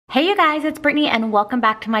Hey you guys, it's Brittany and welcome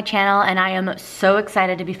back to my channel, and I am so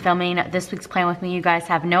excited to be filming this week's plan with me. You guys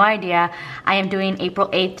have no idea. I am doing April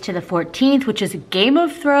 8th to the 14th, which is Game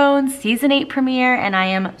of Thrones season 8 premiere, and I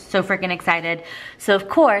am so freaking excited. So of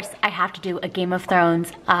course, I have to do a Game of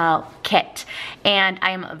Thrones kit, and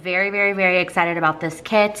I am very excited about this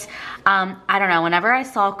kit. I don't know, whenever I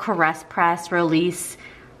saw Caress Press release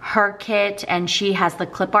her kit and she has the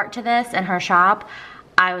clip art to this in her shop,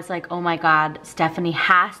 I was like, oh my God, Stephanie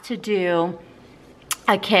has to do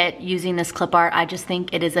a kit using this clip art. I just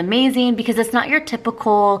think it is amazing because it's not your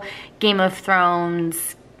typical Game of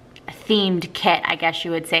Thrones themed kit, I guess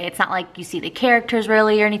you would say. It's not like you see the characters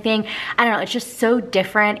really or anything. I don't know, it's just so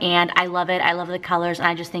different and I love it. I love the colors and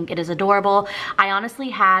I just think it is adorable. I honestly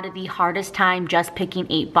had the hardest time just picking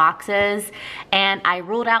 8 boxes, and I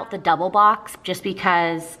ruled out the double box just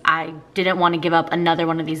because I didn't want to give up another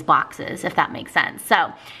one of these boxes, if that makes sense.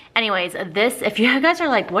 So anyways, this, if you guys are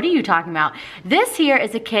like, what are you talking about? This here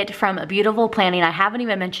is a kit from BeaYOUtiful Planning. I haven't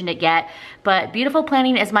even mentioned it yet, but BeaYOUtiful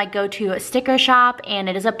Planning is my go-to sticker shop, and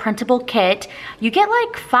it is a printable kit. You get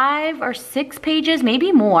like 5 or 6 pages,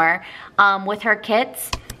 maybe more, with her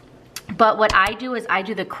kits. But what I do is I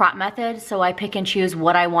do the crop method, so I pick and choose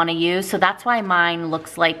what I want to use. So that's why mine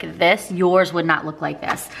looks like this. Yours would not look like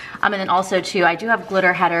this. And then also too, I do have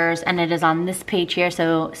glitter headers, and it is on this page here,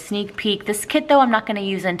 so sneak peek. This kit though, I'm not going to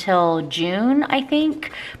use until June, I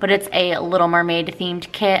think. But it's a Little Mermaid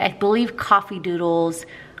themed kit. I believe Coffee Doodles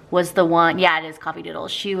was the one. Yeah, it is Coffee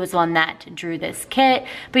Doodles. She was the one that drew this kit.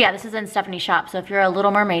 But yeah, this is in Stephanie's shop. So if you're a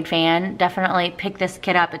Little Mermaid fan, definitely pick this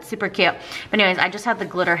kit up. It's super cute. But anyways, I just have the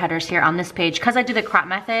glitter headers here on this page. Because I do the crop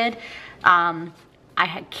method,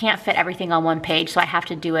 I can't fit everything on one page, so I have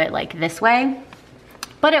to do it like this way.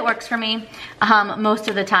 But it works for me most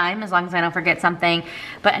of the time, as long as I don't forget something.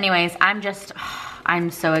 But anyways,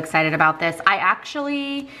 I'm so excited about this. I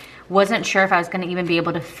actually wasn't sure if I was gonna even be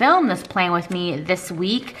able to film this plan with me this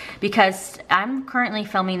week because I'm currently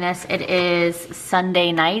filming this. It is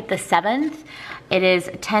Sunday night, the 7th. It is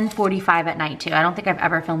 10:45 at night too. I don't think I've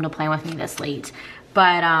ever filmed a plan with me this late,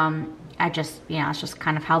 but it's just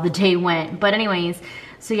kind of how the day went. But anyways,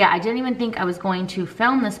 so yeah, I didn't even think I was going to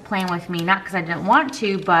film this plan with me, not because I didn't want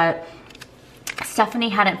to, but Stephanie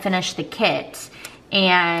hadn't finished the kit.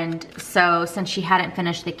 And so since she hadn't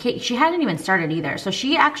finished the kit, she hadn't even started either. So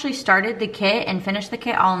she actually started the kit and finished the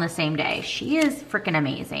kit all in the same day. She is freaking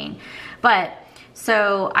amazing. But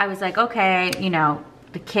so I was like, okay, you know,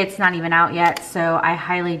 the kit's not even out yet, so I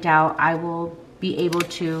highly doubt I will be able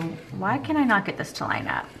to, why can I not get this to line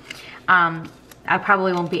up? I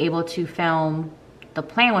probably won't be able to film the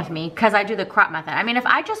plan with me because I do the crop method. I mean, if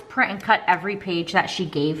I just print and cut every page that she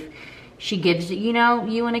gives, you know,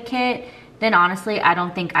 you in a kit, then honestly, I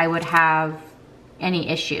don't think I would have any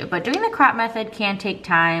issue. But doing the crop method can take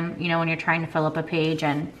time, you know, when you're trying to fill up a page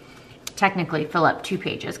and technically fill up 2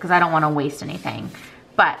 pages because I don't want to waste anything.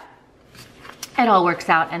 But it all works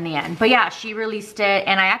out in the end. But yeah, she released it,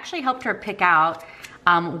 and I actually helped her pick out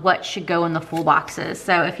what should go in the full boxes.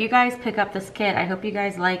 So if you guys pick up this kit, I hope you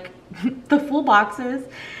guys like the full boxes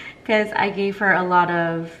because I gave her a lot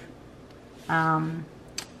of,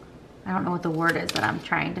 I don't know what the word is that I'm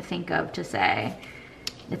trying to think of to say.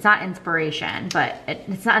 It's not inspiration, but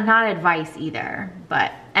it's not advice either.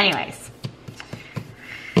 But anyways,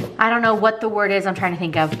 I don't know what the word is I'm trying to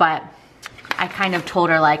think of, but I kind of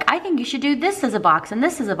told her like, I think you should do this as a box and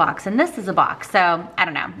this as a box and this as a box. So I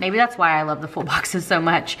don't know, maybe that's why I love the full boxes so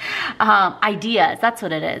much. Ideas, that's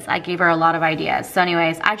what it is. I gave her a lot of ideas. So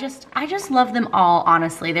anyways, I just love them all,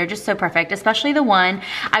 honestly. They're just so perfect, especially the one.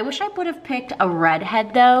 I wish I would have picked a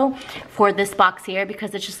redhead though for this box here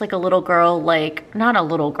because it's just like a little girl, like, not a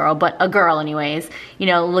little girl, but a girl anyways, you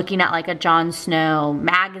know, looking at like a Jon Snow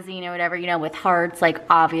magazine or whatever, you know, with hearts, like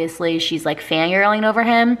obviously she's like fangirling over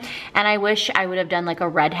him. And I wish I would have done like a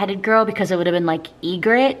redheaded girl because it would have been like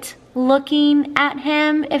Egret looking at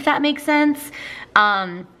him, if that makes sense.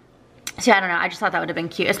 So yeah, I don't know, I just thought that would have been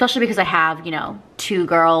cute, especially because I have, you know, 2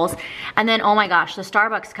 girls. And then, oh my gosh, the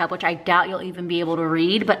Starbucks cup, which I doubt you'll even be able to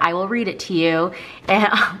read, but I will read it to you.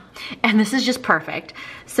 And this is just perfect.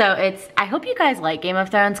 So I hope you guys like Game of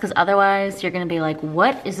Thrones because otherwise you're gonna be like,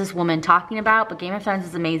 what is this woman talking about? But Game of Thrones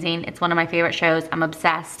is amazing. It's one of my favorite shows. I'm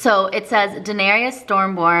obsessed. So it says, Daenerys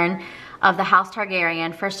Stormborn of the House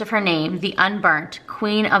Targaryen, first of her name, the Unburnt,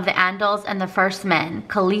 Queen of the Andals and the First Men,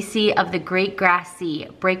 Khaleesi of the Great Grass Sea,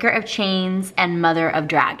 Breaker of Chains, and Mother of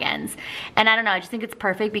Dragons. And I don't know, I just think it's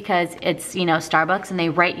perfect because it's, you know, Starbucks and they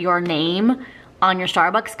write your name on your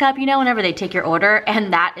Starbucks cup, you know, whenever they take your order,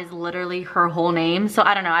 and that is literally her whole name. So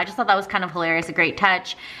I don't know, I just thought that was kind of hilarious, a great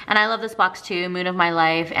touch. And I love this box too, Moon of My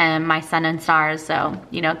Life and My Sun and Stars. So,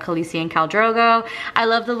 you know, Khaleesi and Khal Drogo. I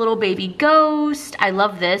love the little baby ghost. I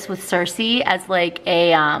love this with Cersei as like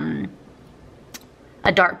a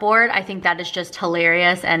dartboard. I think that is just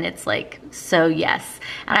hilarious, and it's like, so yes.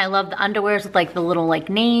 And I love the underwears with like the little like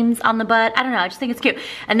names on the butt. I don't know, I just think it's cute.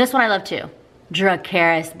 And this one I love too.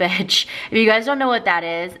 Dracarys, bitch. If you guys don't know what that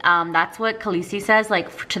is, that's what Khaleesi says,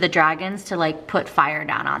 like to the dragons, to like put fire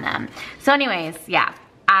down on them. So anyways, yeah,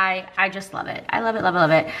 I just love it. I love it, love it,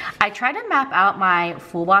 love it. I tried to map out my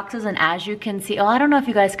full boxes, and as you can see, oh, I don't know if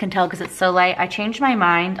you guys can tell because it's so light. I changed my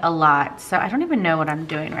mind a lot, so I don't even know what I'm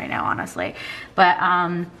doing right now, honestly. But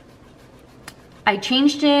I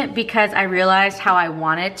changed it because I realized how I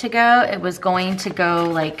want it to go. It was going to go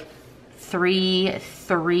like 3,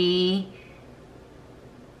 3,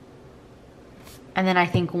 and then I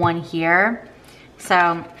think 1 here. So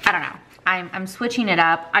I don't know. I'm switching it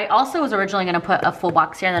up. I also was originally gonna put a full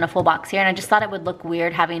box here and then a full box here, and I just thought it would look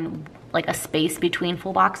weird having like a space between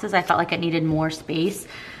full boxes. I felt like it needed more space.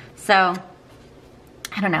 So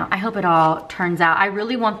I don't know, I hope it all turns out. I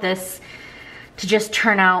really want this to just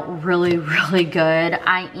turn out really, really good.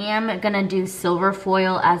 I am gonna do silver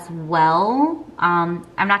foil as well. I'm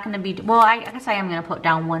not gonna be, well, I guess I am gonna put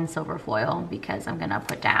down 1 silver foil because I'm gonna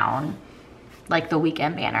put down like the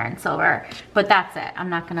weekend banner in silver, but that's it. I'm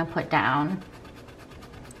not gonna put down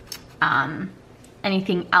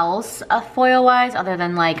anything else foil wise other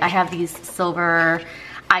than like I have these silver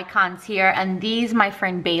icons here, and these my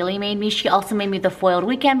friend Bailey made me. She also made me the foiled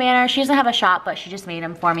weekend banner. She doesn't have a shop, but she just made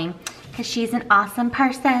them for me because she's an awesome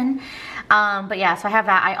person. But yeah, so I have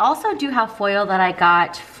that. I also do have foil that I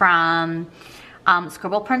got from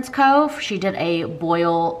Scribble Prints Co. She did a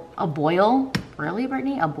boil, really,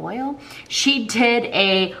 Brittany? A boil? She did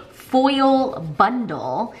a foil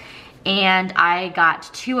bundle, and I got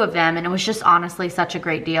 2 of them, and it was just honestly such a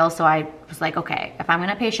great deal. So I was like, okay, if I'm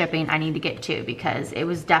gonna pay shipping, I need to get 2 because it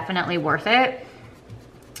was definitely worth it,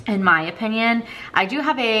 in my opinion. I do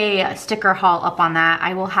have a sticker haul up on that.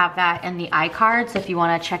 I will have that in the iCards if you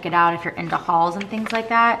wanna check it out if you're into hauls and things like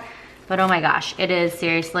that. But oh my gosh, it is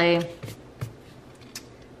seriously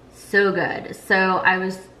so good. So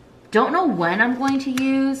don't know when I'm going to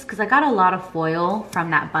use, because I got a lot of foil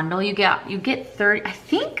from that bundle. You get 30, I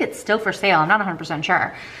think it's still for sale. I'm not 100%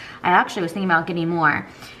 sure. I actually was thinking about getting more,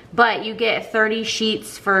 but you get 30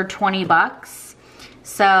 sheets for 20 bucks.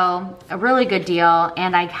 So a really good deal.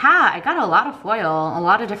 And I got a lot of foil, a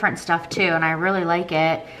lot of different stuff too, and I really like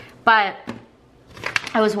it. But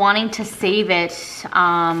I was wanting to save it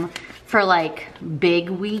for like big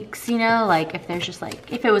weeks, you know, like if there's just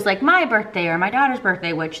like, if it was like my birthday or my daughter's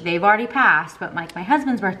birthday, which they've already passed, but like my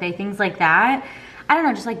husband's birthday, things like that. I don't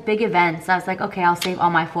know, just like big events. I was like, okay, I'll save all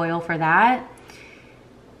my foil for that.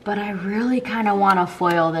 But I really kind of want to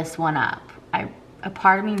foil this one up. A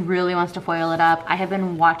part of me really wants to foil it up. I have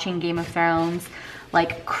been watching Game of Thrones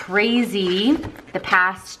like crazy the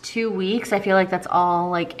past 2 weeks. I feel like that's all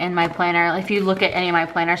like in my planner. If you look at any of my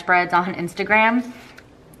planner spreads on Instagram,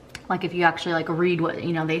 like if you actually like read what,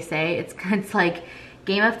 you know, they say, it's like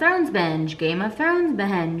Game of Thrones binge, Game of Thrones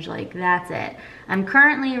binge, like that's it. I'm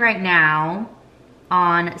currently right now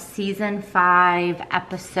on season 5,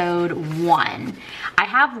 episode 1. I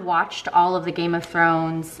have watched all of the Game of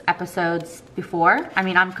Thrones episodes before. I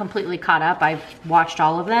mean, I'm completely caught up. I've watched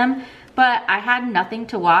all of them, but I had nothing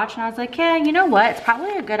to watch, and I was like, yeah, you know what? It's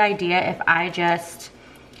probably a good idea if I just,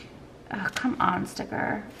 oh, come on,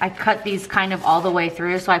 sticker. I cut these kind of all the way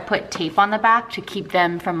through, so I put tape on the back to keep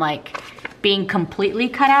them from like being completely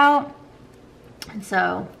cut out. And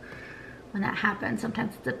so when that happens,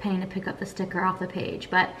 sometimes it's a pain to pick up the sticker off the page.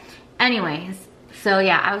 But anyways, so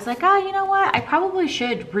yeah, I was like, oh, you know what? I probably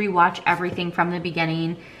should rewatch everything from the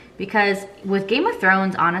beginning, because with Game of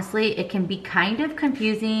Thrones, honestly, it can be kind of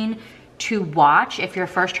confusing to watch if you're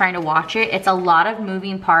first trying to watch it. It's a lot of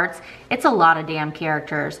moving parts. It's a lot of damn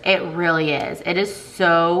characters. It really is. It is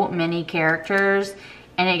so many characters,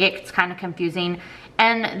 and it gets kind of confusing.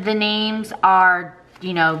 And the names are,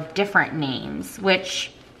 you know, different names,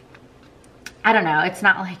 which, I don't know, it's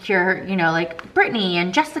not like you're, you know, like Brittany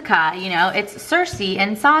and Jessica, you know, it's Cersei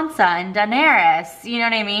and Sansa and Daenerys, you know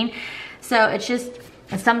what I mean? So it's just,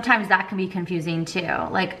 sometimes that can be confusing too.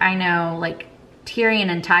 Like, I know, like, Tyrion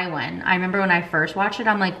and Tywin. I remember when I first watched it,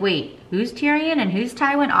 I'm like, wait, who's Tyrion and who's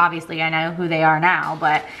Tywin? Obviously, I know who they are now,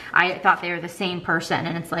 but I thought they were the same person,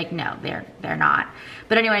 and it's like, no, they're not.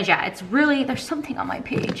 But anyways, yeah, it's really, there's something on my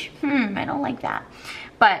page. I don't like that.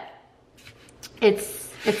 But it's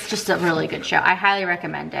it's just a really good show. I highly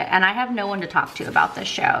recommend it. And I have no one to talk to about this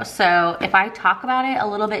show. So if I talk about it a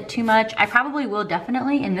little bit too much, I probably will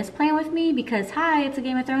definitely in this Plan With Me because, hi, it's a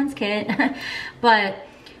Game of Thrones kit. But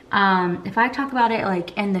if I talk about it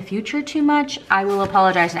like in the future too much, I will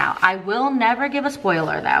apologize now. I will never give a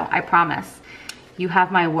spoiler though, I promise. You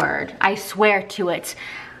have my word. I swear to it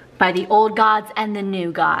by the old gods and the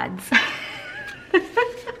new gods.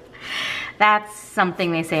 That's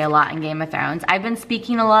something they say a lot in Game of Thrones. I've been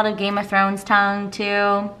speaking a lot of Game of Thrones tongue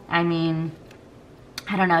too. I mean,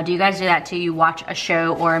 I don't know, do you guys do that too? You watch a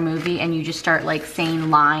show or a movie and you just start like saying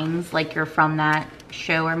lines like you're from that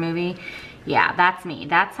show or movie? Yeah, that's me.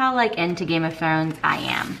 That's how like into Game of Thrones I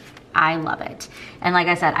am. I love it. And like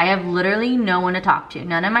I said, I have literally no one to talk to.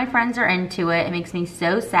 None of my friends are into it. It makes me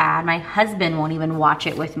so sad. My husband won't even watch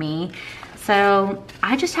it with me. So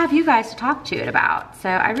I just have you guys to talk to it about. So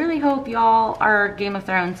I really hope y'all are Game of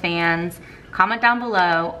Thrones fans. Comment down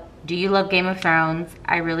below, do you love Game of Thrones?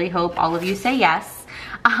 I really hope all of you say yes.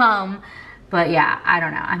 But yeah, I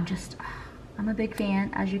don't know. I'm a big fan,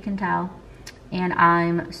 as you can tell. And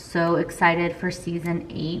I'm so excited for season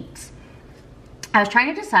 8. I was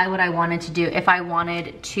trying to decide what I wanted to do. If I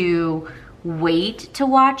wanted to wait to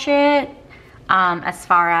watch it, as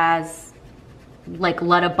far as like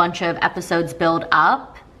let a bunch of episodes build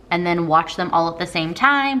up and then watch them all at the same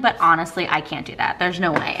time. But honestly, I can't do that. There's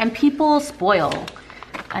no way. And people spoil.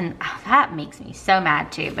 And that makes me so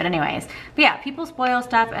mad too. But anyways, but yeah, people spoil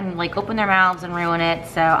stuff and like open their mouths and ruin it.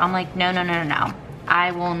 So I'm like, no, no, no, no, no.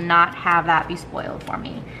 I will not have that be spoiled for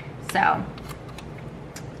me. So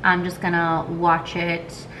I'm just gonna watch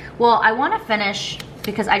it. Well, I want to finish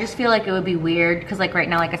because I just feel like it would be weird because like right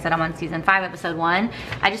now, like I said, I'm on season 5, episode 1.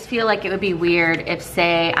 I just feel like it would be weird if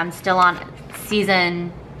say I'm still on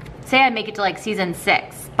say I make it to like season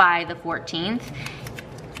 6 by the 14th.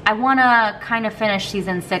 I want to kind of finish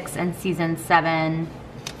season 6 and season 7,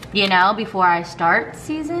 you know, before I start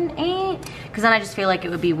season 8. Because then I just feel like it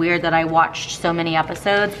would be weird that I watched so many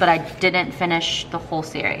episodes, but I didn't finish the whole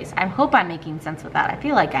series. I hope I'm making sense with that. I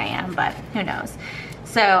feel like I am, but who knows.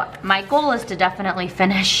 So my goal is to definitely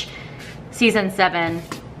finish season 7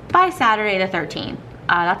 by Saturday the 13th.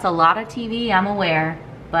 That's a lot of TV, I'm aware,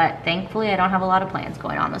 but thankfully I don't have a lot of plans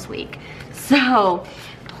going on this week. So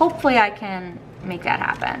hopefully I can make that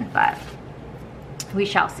happen, but we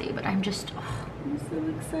shall see. But I'm just, I'm so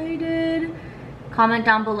excited. Comment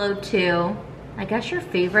down below too, I guess your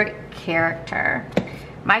favorite character.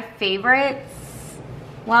 My favorites,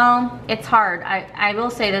 well, it's hard. I will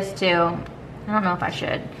say this too. I don't know if I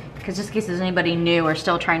should, because just in case there's anybody new or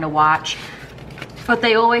still trying to watch, but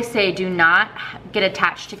they always say do not get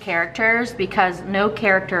attached to characters because no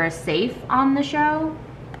character is safe on the show.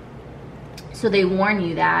 So they warn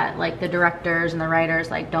you that, like the directors and the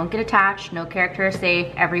writers, like don't get attached, no character is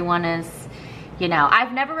safe, everyone is, you know.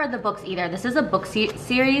 I've never read the books either. This is a book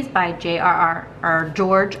series by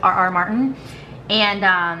George R.R. Martin.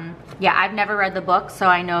 And yeah, I've never read the book, so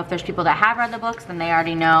I know if there's people that have read the books, then they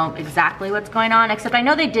already know exactly what's going on. Except I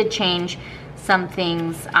know they did change some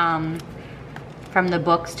things from the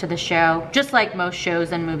books to the show, just like most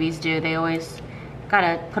shows and movies do. They always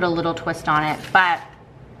gotta put a little twist on it. But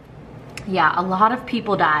yeah, a lot of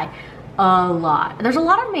people die. A lot. There's a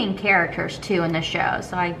lot of main characters too in the show,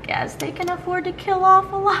 so I guess they can afford to kill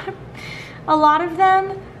off a lot of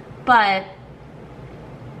them. But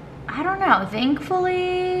I don't know,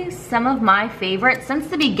 thankfully some of my favorites since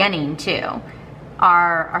the beginning too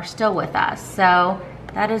are still with us, so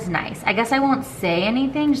that is nice. I guess I won't say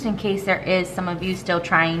anything just in case there is some of you still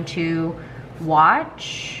trying to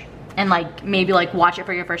watch and like maybe like watch it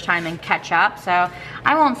for your first time and catch up, so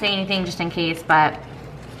I won't say anything just in case. But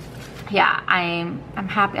yeah, I'm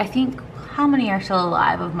happy. I think, how many are still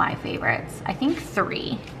alive of my favorites? I think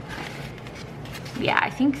 3. Yeah, I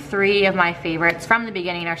think 3 of my favorites from the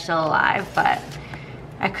beginning are still alive, but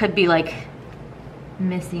I could be like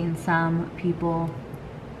missing some people.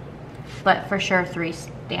 But for sure 3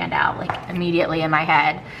 stand out like immediately in my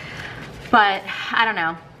head. But I don't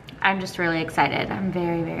know. I'm just really excited. I'm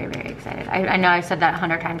very, very, very excited. I know I said that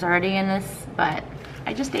 100 times already in this, but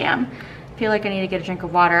I just am. I feel like I need to get a drink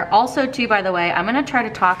of water. Also too, by the way, I'm gonna try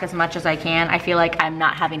to talk as much as I can. I feel like I'm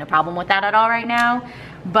not having a problem with that at all right now,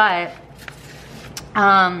 but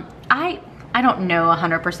I don't know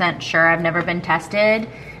 100% sure. I've never been tested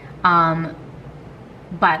by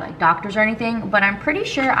like doctors or anything, but I'm pretty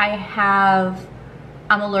sure I'm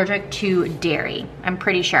allergic to dairy. I'm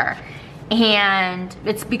pretty sure. And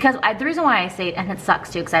it's because the reason why I say, and it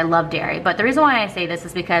sucks too because I love dairy, but the reason why I say this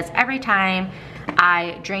is because every time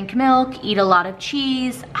I drink milk, eat a lot of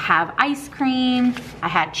cheese, have ice cream. I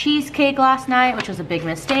had cheesecake last night, which was a big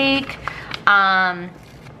mistake.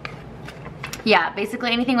 Yeah,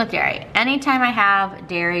 basically anything with dairy. Anytime I have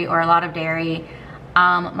dairy or a lot of dairy,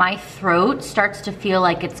 my throat starts to feel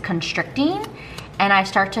like it's constricting, and I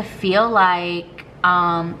start to feel like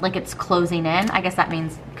it's closing in. I guess that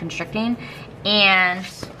means constricting. And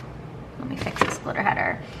let me fix this glitter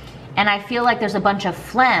header. And I feel like there's a bunch of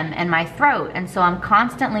phlegm in my throat, and so I'm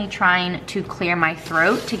constantly trying to clear my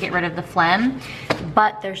throat to get rid of the phlegm,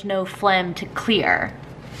 but there's no phlegm to clear.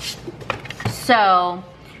 So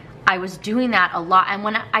I was doing that a lot, and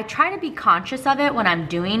when I try to be conscious of it when I'm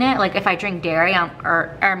doing it, like if I drink dairy,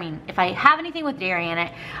 if I have anything with dairy in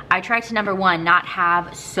it, I try to, number one, not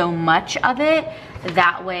have so much of it.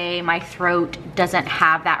 That way my throat doesn't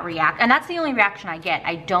have that reaction, and that's the only reaction I get.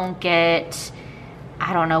 I don't get,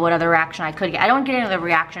 I don't know what other reaction I could get. I don't get any other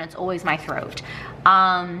reaction. It's always my throat.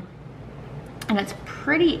 And it's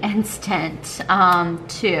pretty instant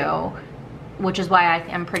too, which is why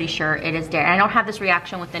I'm pretty sure it is dairy. I don't have this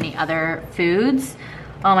reaction with any other foods.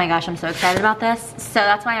 Oh my gosh, I'm so excited about this. So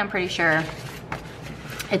that's why I'm pretty sure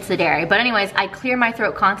it's the dairy. But anyways, I clear my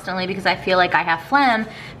throat constantly because I feel like I have phlegm,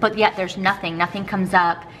 but yet there's nothing comes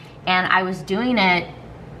up. And I was doing it,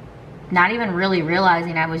 not even really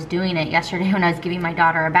realizing I was doing it yesterday when I was giving my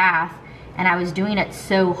daughter a bath, and I was doing it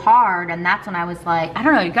so hard, and that's when I was like, I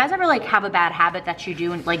don't know, you guys ever like have a bad habit that you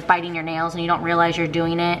do, like biting your nails, and you don't realize you're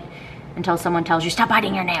doing it until someone tells you, stop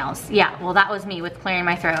biting your nails? Yeah, well that was me with clearing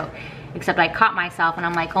my throat, except I caught myself and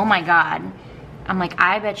I'm like, oh my God. I'm like,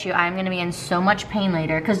 I bet you I'm gonna be in so much pain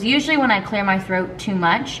later, because usually when I clear my throat too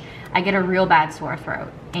much, I get a real bad sore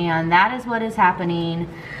throat, and that is what is happening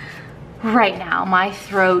right now. My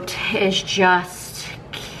throat is just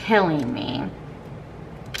killing me.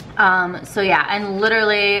 So yeah, and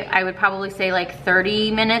literally I would probably say like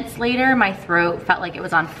 30 minutes later, my throat felt like it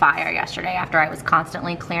was on fire yesterday after I was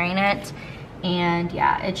constantly clearing it. And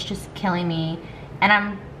yeah, it's just killing me.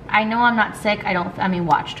 And I know I'm not sick. I mean,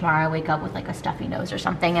 watch, tomorrow I wake up with like a stuffy nose or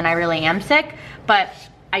something and I really am sick, but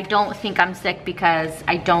I don't think I'm sick because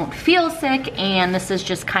I don't feel sick, and this is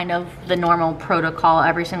just kind of the normal protocol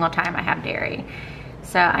every single time I have dairy.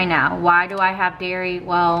 So I know, why do I have dairy?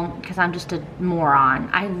 Well, because I'm just a moron.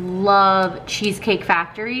 I love Cheesecake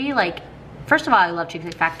Factory. Like, first of all, I love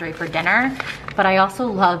Cheesecake Factory for dinner, but I also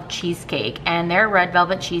love cheesecake, and their red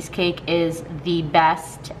velvet cheesecake is the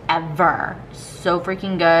best ever. So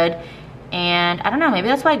freaking good. And I don't know, maybe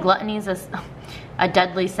that's why gluttony is a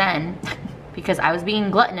deadly sin. Because I was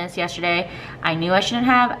being gluttonous yesterday. I knew I shouldn't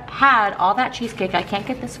have had all that cheesecake. I can't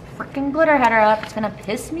get this freaking glitter header up. It's gonna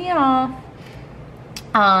piss me off.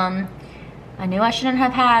 I knew I shouldn't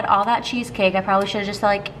have had all that cheesecake. I probably should have just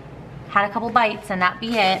like had a couple bites and that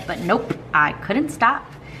be it. But nope, I couldn't stop.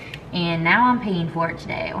 And now I'm paying for it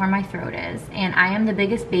today, or my throat is. And I am the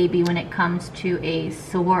biggest baby when it comes to a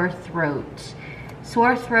sore throat.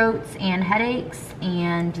 Sore throats and headaches,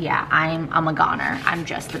 and yeah, I'm a goner. I'm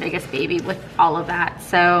just the biggest baby with all of that.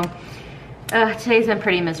 So today's been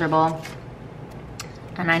pretty miserable,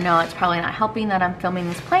 and I know it's probably not helping that I'm filming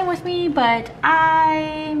this playing with me, but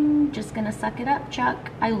I'm just gonna suck it up,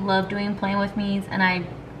 Chuck. I love doing playing with me's, and I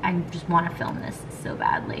just want to film this so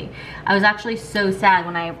badly. I was actually so sad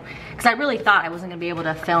when because I really thought I wasn't gonna be able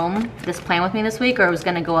to film this playing with me this week, or it was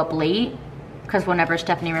gonna go up late, because whenever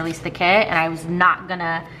Stephanie released the kit, and I was not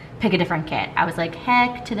gonna pick a different kit. I was like,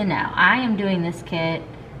 heck to the no. I am doing this kit.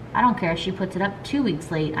 I don't care if she puts it up 2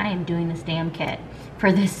 weeks late. I am doing this damn kit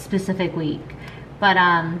for this specific week. But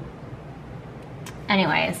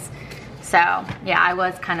anyways, so yeah, I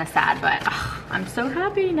was kind of sad, but I'm so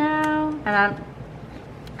happy now. And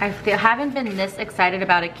I haven't been this excited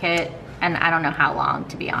about a kit, and I don't know how long,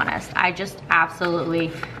 to be honest. I just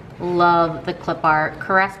absolutely love the clip art.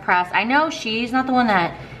 Caress Press, I know she's not the one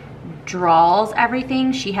that draws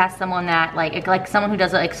everything. She has someone that like someone who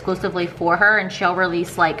does it exclusively for her, and she'll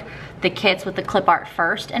release like the kits with the clip art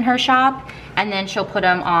first in her shop, and then she'll put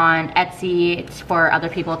them on Etsy for other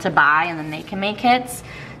people to buy, and then they can make kits.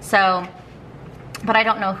 So, but I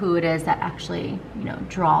don't know who it is that actually, you know,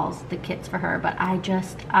 draws the kits for her. But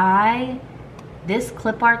this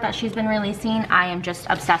clip art that she's been releasing, I am just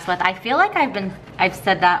obsessed with. I feel like I've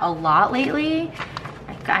said that a lot lately.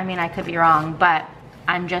 I mean, I could be wrong, but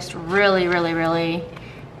I'm just really, really, really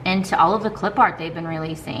into all of the clip art they've been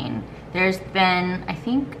releasing. There's been, I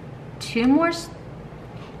think, 2 or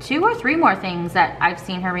 3 more things that I've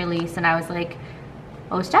seen her release, and I was like,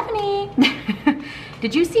 oh, Stephanie,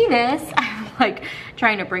 did you see this? I'm like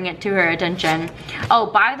trying to bring it to her attention. Oh,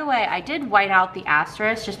 by the way, I did white out the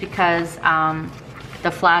asterisk just because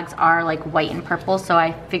the flags are like white and purple, so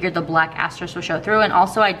I figured the black asterisk would show through. And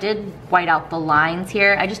also I did white out the lines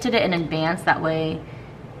here. I just did it in advance, that way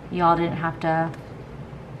y'all didn't have to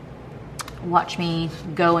watch me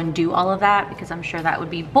go and do all of that, because I'm sure that would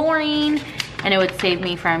be boring and it would save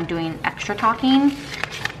me from doing extra talking.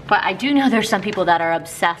 But I do know there's some people that are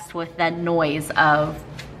obsessed with that noise of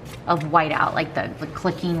whiteout, like the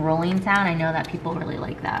clicking, rolling sound. I know that people really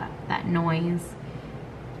like that noise,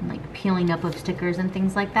 and like peeling up of stickers and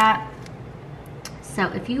things like that. So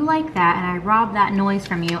if you like that and I robbed that noise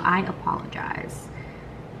from you, I apologize.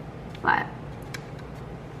 But,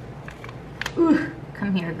 ooh,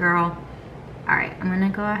 come here, girl. All right, I'm gonna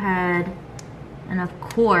go ahead, and of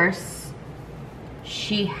course,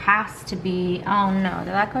 she has to be, oh no,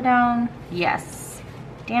 did that go down? Yes,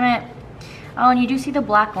 damn it. Oh, and you do see the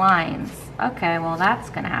black lines. Okay, well that's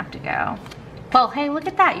gonna have to go. Well, hey, look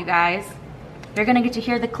at that, you guys. You're gonna get to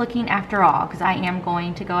hear the clicking after all, because I am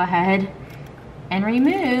going to go ahead and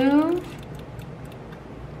remove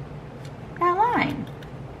that line.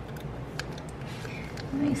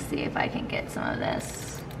 Let me see if I can get some of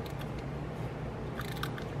this.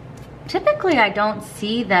 Typically, I don't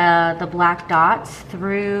see the black dots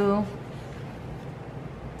through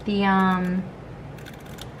the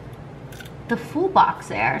full box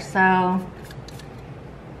there, so I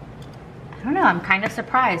don't know. I'm kind of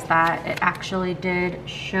surprised that it actually did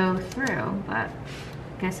show through, but I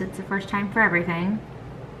guess it's the first time for everything.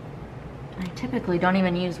 I typically don't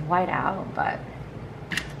even use whiteout, but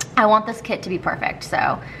I want this kit to be perfect,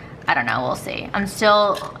 so I don't know. We'll see. I'm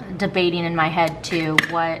still debating in my head too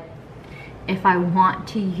if I want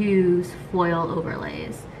to use foil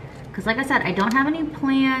overlays, because like I said, I don't have any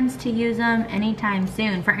plans to use them anytime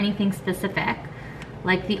soon for anything specific.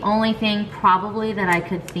 Like the only thing probably that I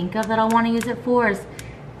could think of that I'll want to use it for is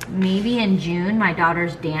maybe in June, my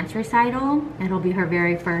daughter's dance recital. It'll be her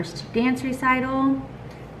very first dance recital,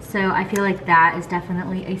 so I feel like that is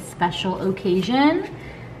definitely a special occasion.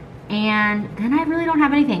 And then I really don't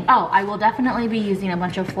have anything. Oh, I will definitely be using a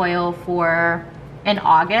bunch of foil in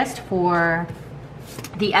August for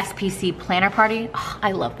the SPC planner party. Oh,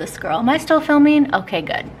 I love this girl. Am I still filming? Okay,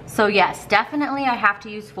 good. So yes, definitely I have to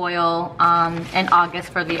use foil in August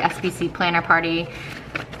for the SPC planner party.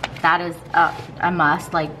 That is a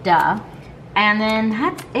must, like duh. And then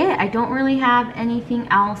that's it. I don't really have anything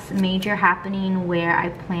else major happening where I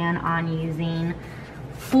plan on using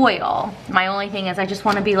foil. My only thing is I just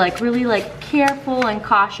want to be like really like careful and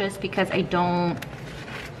cautious, because I don't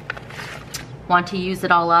want to use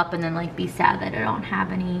it all up and then like be sad that I don't have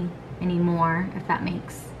any more, if that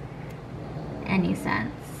makes any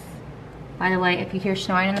sense. By the way, if you hear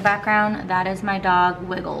snoring in the background, that is my dog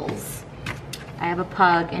Wiggles. I have a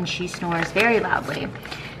pug and she snores very loudly.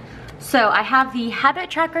 So I have the habit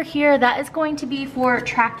tracker here. That is going to be for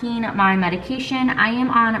tracking my medication. I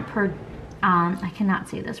am on I cannot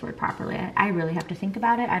say this word properly. I really have to think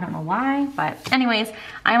about it. I don't know why, but anyways,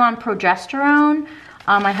 I'm on progesterone.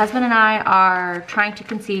 My husband and I are trying to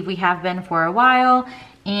conceive. We have been for a while,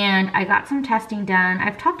 and I got some testing done.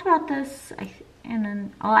 I've talked about this, and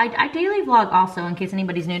then I daily vlog also, in case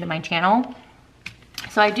anybody's new to my channel.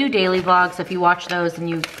 So I do daily vlogs. So if you watch those and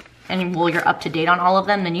you're up to date on all of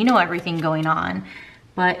them, then you know everything going on.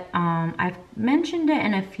 But I've mentioned it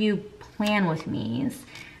in a few plan with me's.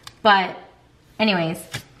 But anyways,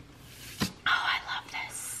 oh, I love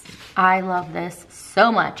this. I love this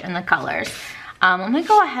so much, and the colors. I'm gonna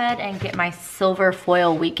go ahead and get my silver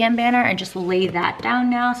foil weekend banner and just lay that down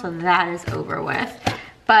now, so that is over with.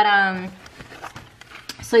 But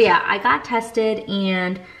so yeah, I got tested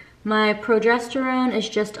and my progesterone is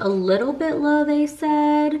just a little bit low, they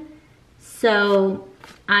said. So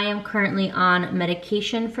I am currently on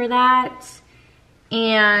medication for that.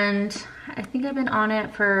 And I think I've been on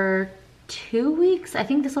it for 2 weeks. I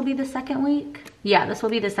think this will be the second week. Yeah, this will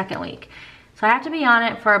be the second week. So I have to be on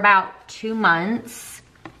it for about 2 months,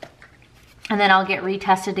 and then I'll get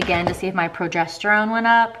retested again to see if my progesterone went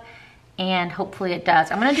up, and hopefully it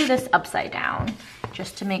does. I'm gonna do this upside down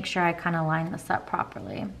just to make sure I kind of line this up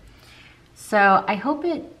properly. So I hope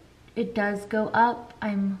it does go up.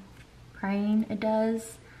 I'm praying it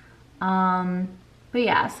does. But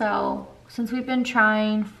yeah, so since we've been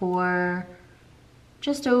trying for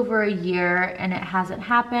just over a year and it hasn't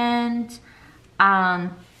happened,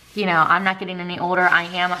 you know, I'm not getting any older. I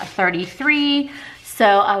am 33. So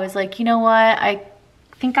I was like, you know what? I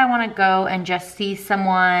think I want to go and just see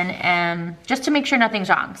someone, and just to make sure nothing's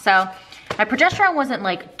wrong. So my progesterone wasn't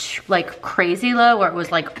like crazy low, or it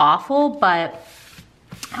was like awful, but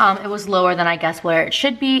It was lower than I guess where it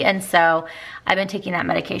should be, and so I've been taking that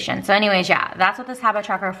medication. So anyways, yeah, that's what this habit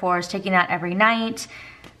tracker for, is taking that every night.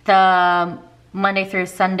 The Monday through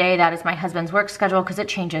Sunday, that is my husband's work schedule because it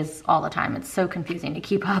changes all the time. It's so confusing to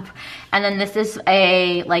keep up. And then this is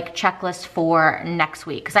a like checklist for next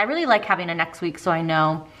week, because I really like having a next week so I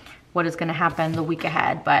know what is gonna happen the week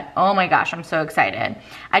ahead. But oh my gosh, I'm so excited.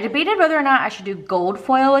 I debated whether or not I should do gold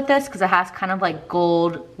foil with this because it has kind of like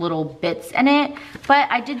gold little bits in it. But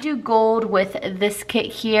I did do gold with this kit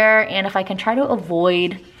here, and if I can try to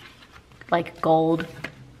avoid like gold,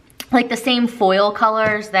 like the same foil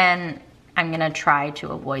colors, then I'm gonna try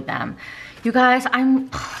to avoid them. You guys, I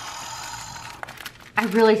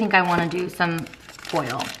really think I wanna do some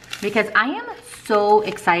foil because I am so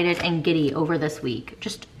excited and giddy over this week.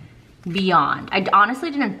 Just beyond. I honestly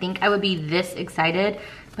didn't think I would be this excited,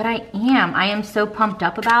 but I am. I am so pumped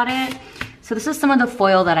up about it. So this is some of the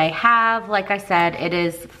foil that I have. Like I said, it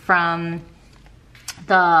is from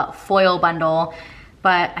the foil bundle,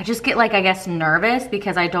 but I just get like, I guess, nervous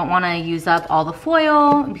because I don't want to use up all the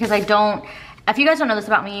foil, because I don't, if you guys don't know this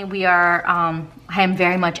about me, we are, I am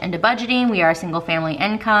very much into budgeting. We are a single family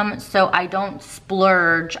income, so I don't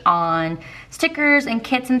splurge on stickers and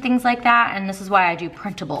kits and things like that, and this is why I do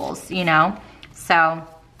printables, you know? So,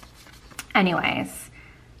 anyways,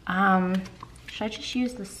 should I just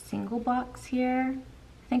use the single box here?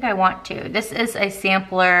 I think I want to. This is a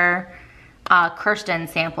sampler, Kirsten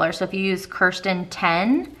sampler, so if you use Kirsten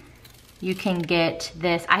 10, you can get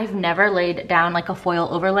this. I've never laid down like a foil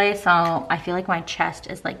overlay, so I feel like my chest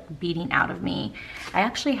is like beating out of me. I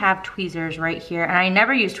actually have tweezers right here, and I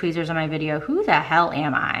never use tweezers in my video. Who the hell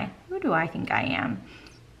am I? Who do I think I am?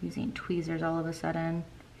 Using tweezers all of a sudden.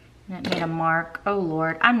 And it made a mark. Oh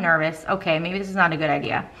Lord, I'm nervous. Okay, maybe this is not a good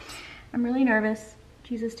idea. I'm really nervous.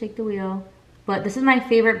 Jesus, take the wheel. But this is my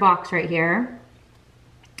favorite box right here.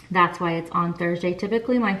 That's why it's on Thursday.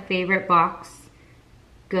 Typically my favorite box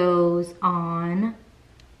goes on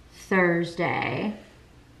Thursday,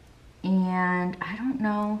 and I don't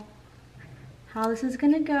know how this is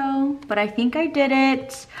gonna go, but I think I did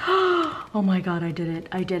it. Oh my God, I did it,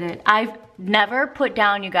 I did it. I've never put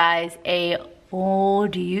down, you guys, oh,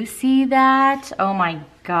 do you see that? Oh my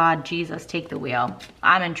God, Jesus, take the wheel.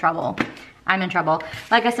 I'm in trouble. I'm in trouble.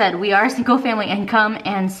 Like I said, we are a single family income,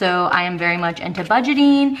 and so I am very much into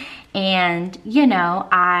budgeting, and you know,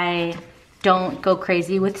 I don't go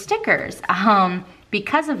crazy with stickers.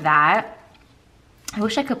 Because of that, I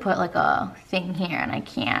wish I could put like a thing here, and I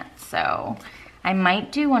can't. So I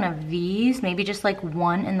might do one of these, maybe just like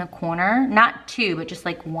one in the corner. Not two, but just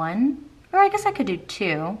like one. Or I guess I could do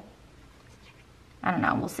two. I don't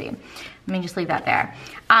know, we'll see. Let me just leave that there.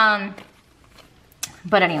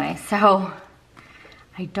 But anyway, so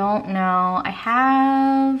I don't know. I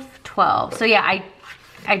have 12. So yeah,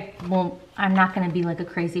 I'm not gonna be like a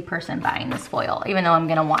crazy person buying this foil, even though I'm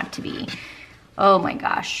gonna want to be. Oh my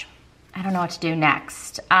gosh. I don't know what to do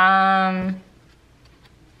next. Should I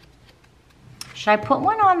put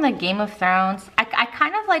one on the Game of Thrones? I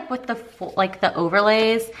kind of like with the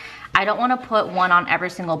overlays, I don't wanna put one on every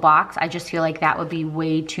single box. I just feel like that would be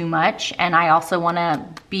way too much. And I also wanna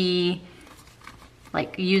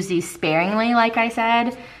use these sparingly, like I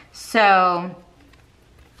said. So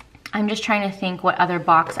I'm just trying to think what other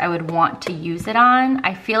box I would want to use it on.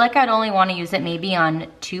 I feel like I'd only want to use it maybe on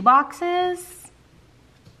 2 boxes.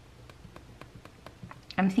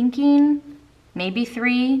 I'm thinking maybe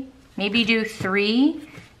 3, maybe do 3,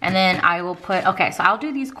 and then I will put, okay, so I'll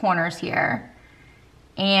do these corners here,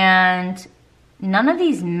 and none of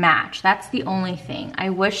these match. That's the only thing.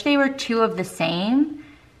 I wish they were 2 of the same,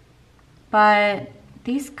 but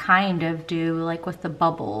these kind of do, like with the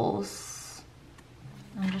bubbles.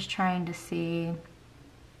 I'm just trying to see.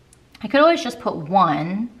 I could always just put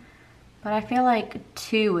 1, but I feel like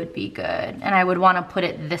 2 would be good. And I would want to put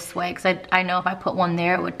it this way because I know if I put 1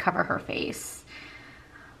 there, it would cover her face.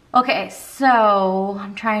 Okay, so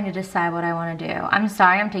I'm trying to decide what I want to do. I'm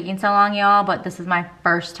sorry I'm taking so long, y'all, but this is my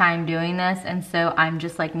first time doing this, and so I'm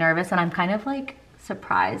just like nervous, and I'm kind of like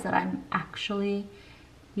surprised that I'm actually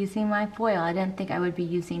using my foil. I didn't think I would be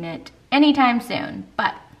using it anytime soon,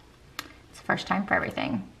 but first time for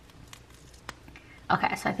everything.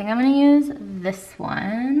 Okay, so I think I'm gonna use this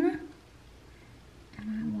one. And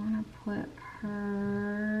I wanna put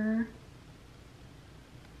her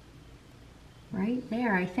right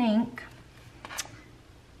there, I think.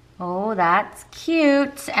 Oh, that's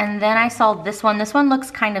cute. And then I saw this one. This one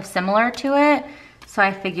looks kind of similar to it, so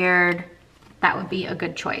I figured that would be a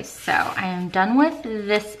good choice. So I am done with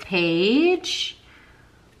this page.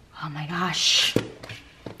 Oh my gosh.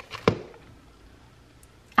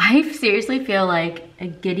 I seriously feel like a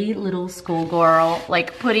giddy little schoolgirl,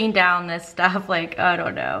 like putting down this stuff, like, I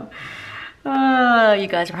don't know. Oh, you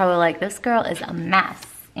guys are probably like, this girl is a mess.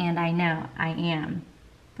 And I know, I am.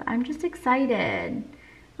 But I'm just excited.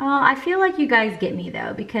 Oh, I feel like you guys get me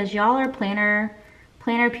though, because y'all are planner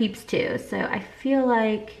peeps too. So I feel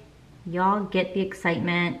like y'all get the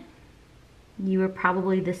excitement. You were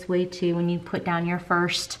probably this way too when you put down your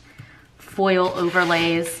first foil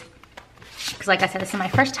overlays. Because like I said, this is my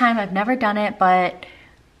first time. I've never done it, but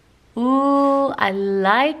ooh, I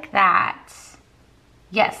like that.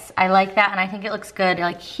 Yes, I like that, and I think it looks good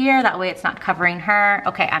like here. That way it's not covering her.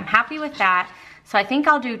 Okay, I'm happy with that. So I think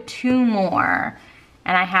I'll do 2 more.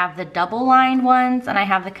 And I have the double lined ones and I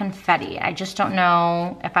have the confetti. I just don't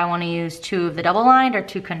know if I want to use 2 of the double lined or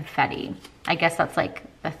 2 confetti. I guess that's like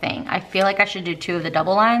the thing. I feel like I should do 2 of the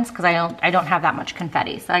double lines because I don't have that much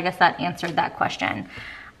confetti. So I guess that answered that question.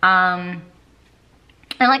 And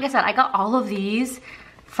like I said, I got all of these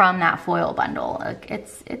from that foil bundle. Like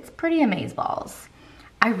it's pretty amazeballs.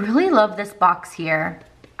 I really love this box here.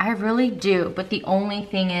 I really do. But the only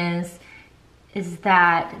thing is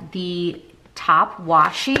that the top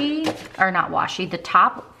washi, or not washi, the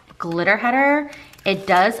top glitter header, it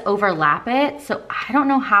does overlap it. So I don't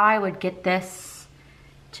know how I would get this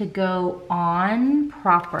to go on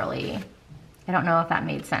properly. I don't know if that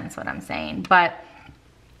made sense what I'm saying, but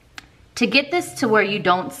to get this to where you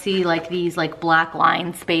don't see like these like black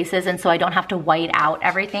line spaces, and so I don't have to white out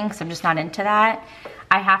everything because I'm just not into that,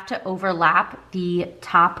 I have to overlap the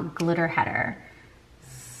top glitter header.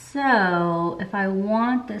 So if I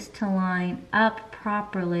want this to line up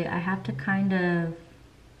properly, I have to kind of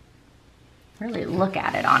really look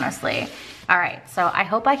at it, honestly. All right, so I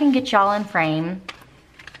hope I can get y'all in frame,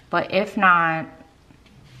 but if not,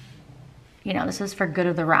 you know, this is for good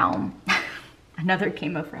of the realm. Another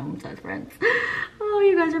Game of Thrones reference. Oh,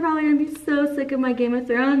 you guys are probably gonna be so sick of my Game of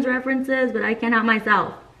Thrones references, but I can't help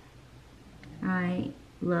myself. I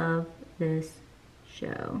love this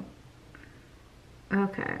show.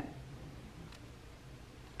 Okay.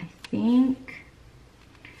 I think,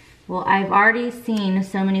 well, I've already seen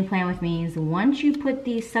so many Plan With Me's. Once you put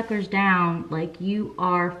these suckers down, like you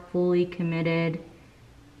are fully committed.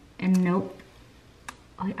 And nope.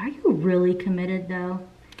 Are you really committed though?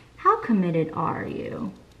 How committed are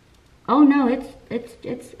you? Oh no,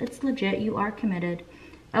 it's legit. You are committed.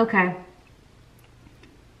 Okay.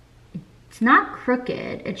 It's not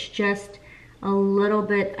crooked. It's just a little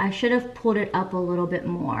bit, I should have pulled it up a little bit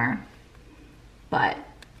more, but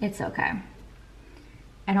it's okay.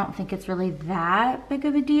 I don't think it's really that big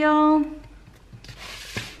of a deal.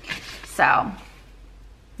 So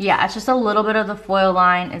yeah, it's just a little bit of the foil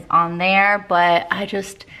line is on there, but I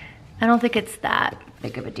don't think it's that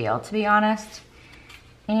big of a deal, to be honest.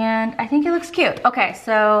 And I think it looks cute. Okay,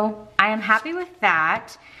 so I am happy with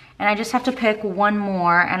that. And I just have to pick one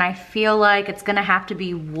more, and I feel like it's gonna have to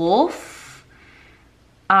be Wolf.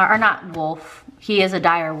 Or not Wolf, he is a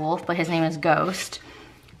dire wolf, but his name is Ghost.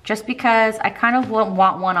 Just because I kind of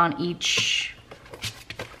want one on each,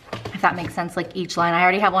 if that makes sense, like each line. I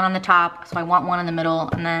already have one on the top, so I want one in the middle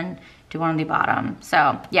and then do one on the bottom.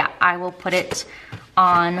 So yeah, I will put it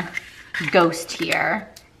on Ghost here.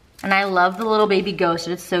 And I love the little baby Ghost,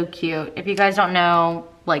 it's so cute. If you guys don't know,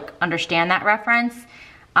 like understand that reference,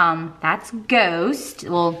 that's Ghost.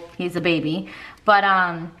 Well, he's a baby, but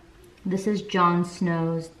this is Jon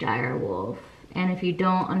Snow's dire wolf. And if you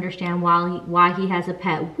don't understand why he has a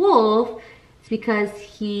pet wolf, it's because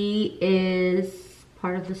he is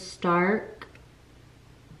part of the Stark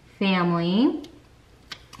family.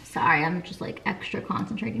 Sorry, I'm just like extra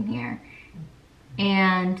concentrating here.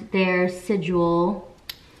 And their sigil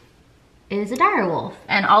is a dire wolf.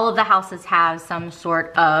 And all of the houses have some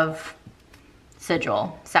sort of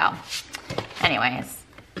sigil. So anyways,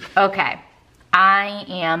 okay. I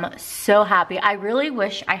am so happy. I really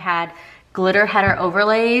wish I had glitter header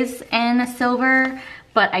overlays in silver,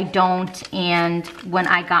 but I don't. And when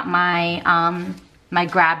I got my my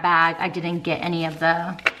grab bag, I didn't get any of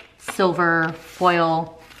the silver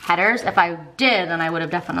foil headers. If I did, then I would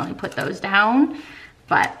have definitely put those down,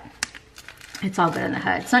 but it's all good in the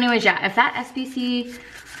hood. So anyways, yeah, if that SBC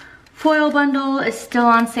foil bundle is still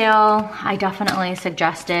on sale, I definitely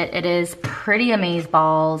suggest it. It is pretty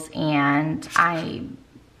amazeballs, and I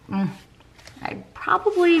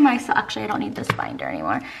probably myself, actually I don't need this binder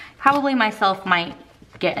anymore. Probably myself might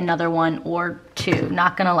get another one or 2,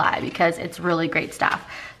 not gonna lie, because it's really great stuff.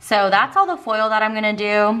 So that's all the foil that I'm gonna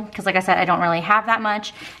do, because like I said, I don't really have that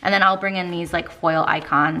much. And then I'll bring in these like foil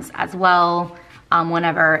icons as well.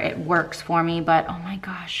 whenever it works for me. But oh my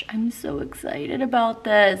gosh, I'm so excited about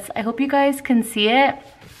this. I hope you guys can see it.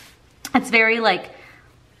 It's very like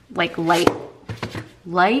light,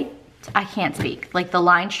 I can't speak. Like the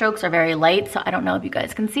line strokes are very light, so I don't know if you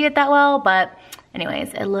guys can see it that well, but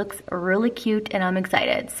anyways, it looks really cute and I'm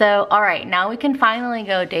excited. So, all right, now we can finally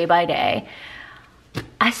go day by day.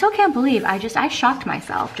 I still can't believe I shocked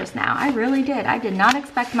myself just now. I really did. I did not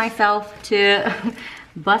expect myself to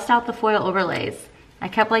bust out the foil overlays. I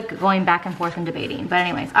kept like going back and forth and debating. But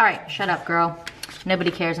anyways, all right, shut up, girl.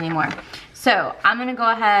 Nobody cares anymore. So I'm gonna go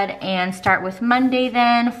ahead and start with Monday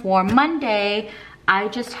then. For Monday, I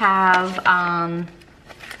just have,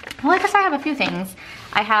 well, I guess I have a few things.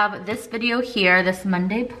 I have this video here, this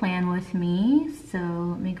Monday plan with me. So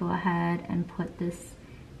let me go ahead and put this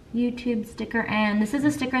YouTube sticker in. This is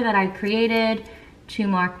a sticker that I created to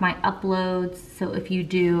mark my uploads. So if you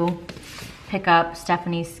do pick up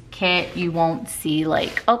Stephanie's kit, you won't see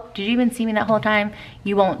like, oh, did you even see me that whole time?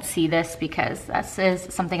 You won't see this because this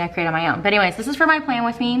is something I created on my own. But anyways, this is for my plan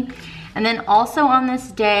with me. And then also on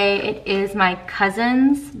this day, it is my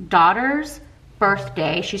cousin's daughter's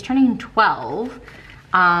birthday. She's turning 12.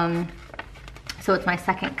 So it's my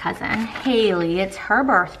second cousin, Haley. It's her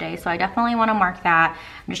birthday, so I definitely want to mark that.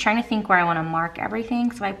 I'm just trying to think where I want to mark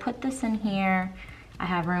everything. So I put this in here. I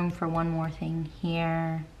have room for one more thing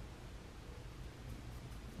here.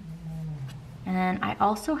 And then I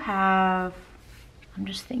also have, I'm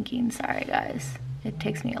just thinking, sorry guys. It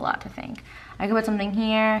takes me a lot to think. I could put something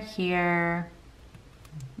here, here,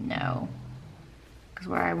 no. Because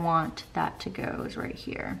where I want that to go is right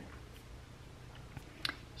here.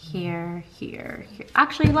 Here, here, here.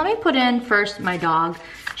 Actually, let me put in first my dog.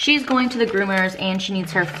 She's going to the groomers and she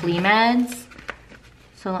needs her flea meds.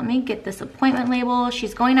 So let me get this appointment label.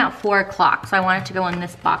 She's going at 4 o'clock, so I want it to go in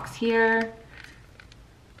this box here.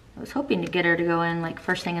 I was hoping to get her to go in like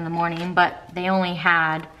first thing in the morning, but they only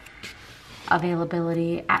had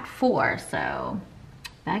availability at 4, so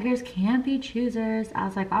beggars can't be choosers. I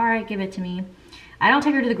was like, all right, give it to me. I don't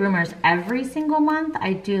take her to the groomers every single month.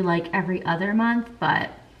 I do like every other month,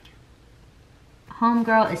 but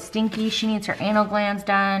homegirl is stinky. She needs her anal glands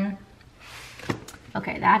done.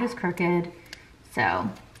 Okay, that is crooked. So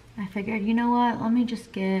I figured, you know what? Let me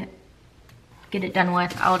just get it done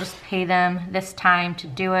with. I'll just pay them this time to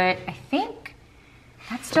do it. I think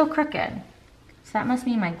that's still crooked. So that must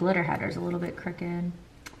mean my glitter header is a little bit crooked.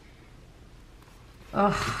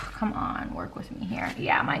 Ugh, come on, work with me here.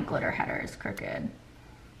 Yeah, my glitter header is crooked.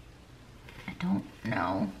 I don't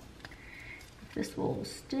know if this will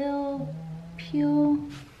still peel.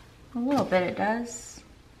 A little bit it does.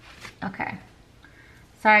 Okay.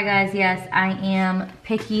 Sorry guys, yes, I am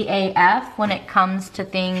picky AF when it comes to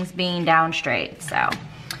things being down straight, so.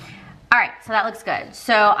 All right, so that looks good.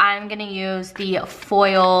 So I'm gonna use the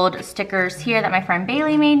foiled stickers here that my friend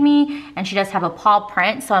Bailey made me, and she does have a paw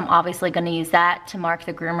print, so I'm obviously gonna use that to mark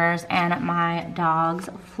the groomers and my dog's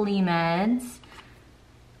flea meds.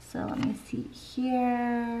 So let me see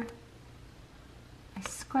here. I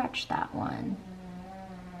scratched that one.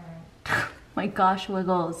 My gosh,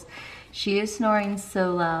 Wiggles. She is snoring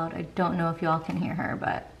so loud. I don't know if y'all can hear her,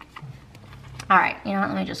 but. All right, you know what,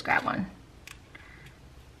 let me just grab one.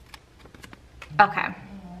 Okay.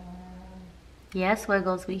 Yes,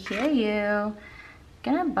 Wiggles, we hear you.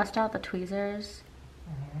 Gonna bust out the tweezers.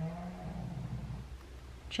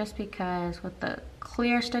 Just because with the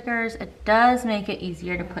clear stickers, it does make it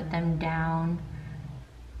easier to put them down.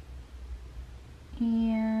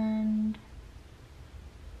 And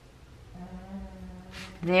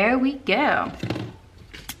there we go.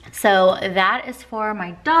 So that is for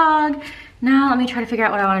my dog. Now let me try to figure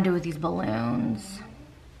out what I want to do with these balloons.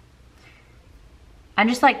 I'm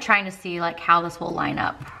just like trying to see like how this will line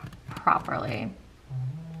up properly.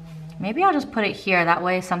 Maybe I'll just put it here. That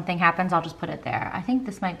way if something happens, I'll just put it there. I think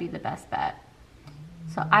this might be the best bet.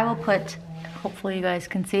 So I will put, hopefully you guys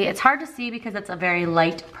can see. It's hard to see because it's a very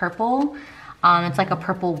light purple. It's like a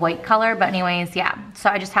purple white color, but anyways, yeah. So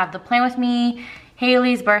I just have the plan with me,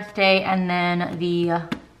 Haley's birthday, and then the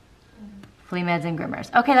flea meds and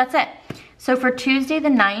groomers. Okay, that's it. So for Tuesday the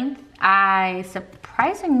 9th,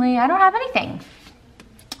 surprisingly, I don't have anything.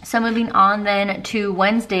 So moving on then to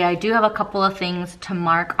Wednesday, I do have a couple of things to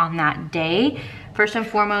mark on that day. First and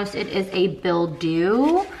foremost, it is a bill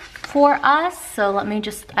due for us. So let me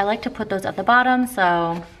just, I like to put those at the bottom,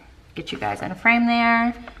 so get you guys in a frame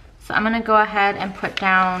there. So I'm gonna go ahead and put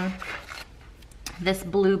down this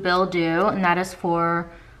blue bill due, and that is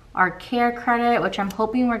for our care credit, which I'm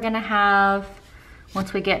hoping we're gonna have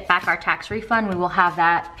once we get back our tax refund, we will have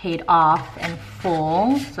that paid off in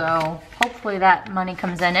full. So hopefully that money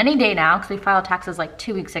comes in any day now, because we filed taxes like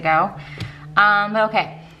 2 weeks ago.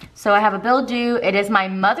 Okay, so I have a bill due. It is my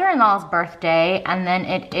mother-in-law's birthday, and then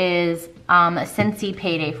it is a Scentsy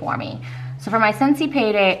payday for me. So for my Scentsy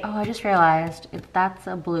payday, oh, I just realized that's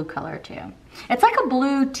a blue color too. It's like a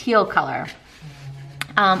blue teal color.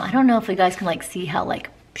 I don't know if you guys can like see how like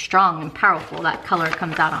strong and powerful that color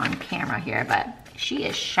comes out on camera here, but she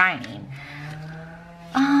is shining.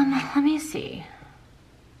 Let me see.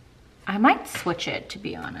 I might switch it, to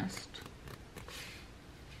be honest.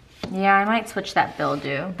 Yeah, I might switch that bill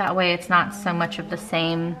due. That way it's not so much of the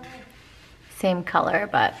same color,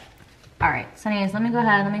 but all right. So anyways, let me go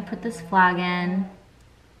ahead, let me put this flag in.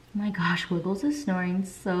 Oh my gosh, Wiggles is snoring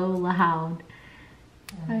so loud.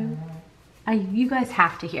 You guys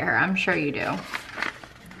have to hear her, I'm sure you do.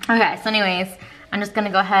 Okay, so anyways, I'm just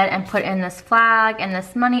gonna go ahead and put in this flag and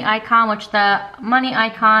this money icon, which the money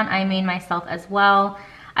icon I made myself as well.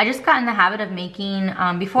 I just got in the habit of making,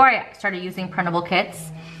 before I started using printable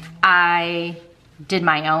kits, I did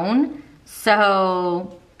my own.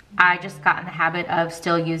 So I just got in the habit of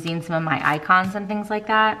still using some of my icons and things like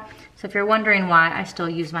that. So if you're wondering why I still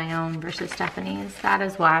use my own versus Stephanie's, that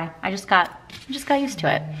is why. I just got used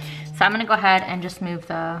to it. So I'm gonna go ahead and just move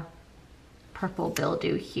the purple bill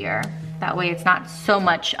due here. That way it's not so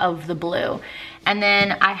much of the blue. And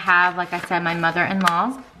then I have, like I said, my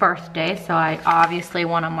mother-in-law's birthday, so I obviously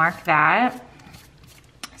wanna mark that.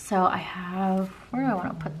 So I have, where do I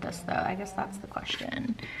wanna put this though? I guess that's the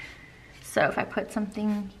question. So if I put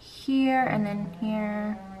something here and then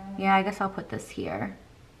here, yeah, I guess I'll put this here.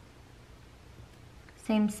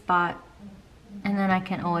 Same spot. And then I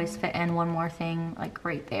can always fit in one more thing like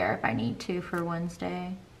right there if I need to for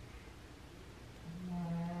Wednesday.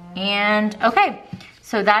 And okay,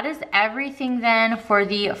 so that is everything then for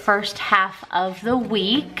the first half of the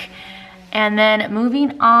week. And then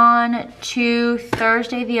moving on to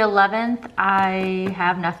Thursday the 11th, I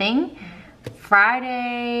have nothing.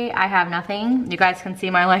 Friday, I have nothing. You guys can see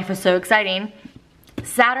my life is so exciting.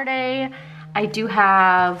 Saturday, I do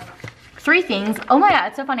have 3 things. Oh my God,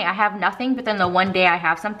 it's so funny. I have nothing, but then the one day I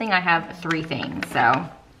have something, I have 3 things. So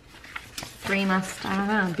 3 must, I don't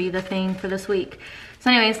know, be the thing for this week. So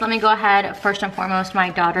anyways, let me go ahead. First and foremost, my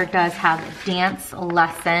daughter does have dance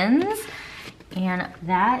lessons, and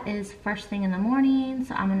that is first thing in the morning.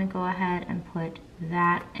 So I'm gonna go ahead and put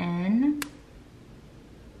that in.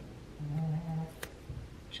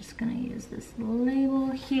 Just gonna use this label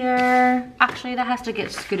here. Actually, that has to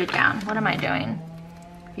get scooted down. What am I doing?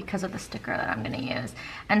 Because of the sticker that I'm gonna use.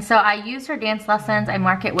 And so I use her dance lessons. I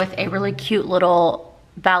mark it with a really cute little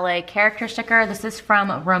ballet character sticker. This is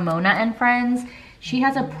from Ramona and Friends. She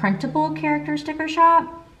has a printable character sticker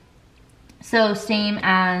shop. So same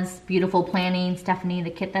as Beautiful Planning, Stephanie,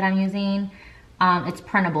 the kit that I'm using. It's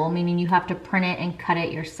printable, meaning you have to print it and cut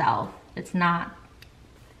it yourself. It's not,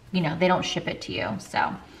 you know, they don't ship it to you.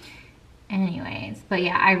 So anyways, but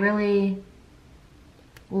yeah, I really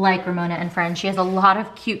like Ramona and Friends. She has a lot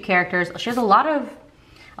of cute characters. She has a lot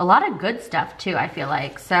of good stuff too, I feel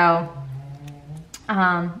like. So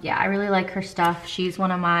yeah, I really like her stuff. She's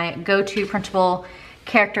one of my go-to printable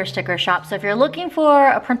character sticker shops. So if you're looking for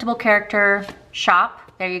a printable character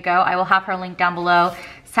shop, there you go. I will have her link down below.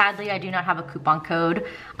 Sadly, I do not have a coupon code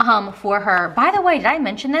for her. By the way, did I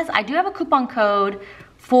mention this? I do have a coupon code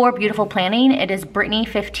for Beautiful Planning. It is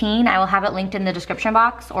Brittany15. I will have it linked in the description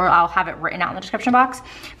box, or I'll have it written out in the description box.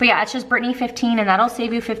 But yeah, it's just Brittany15, and that'll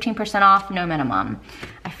save you 15% off, no minimum.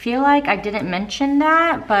 I feel like I didn't mention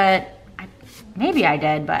that, but maybe I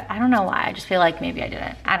did, but I don't know why. I just feel like maybe I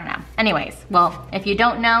didn't. I don't know. Anyways, well, if you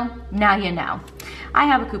don't know, now you know. I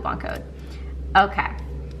have a coupon code. Okay.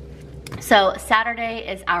 So Saturday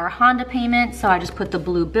is our Honda payment, so I just put the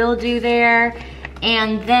blue bill due there.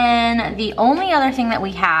 And then the only other thing that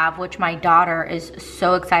we have, which my daughter is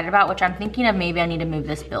so excited about, which I'm thinking of maybe I need to move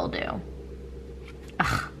this bill due.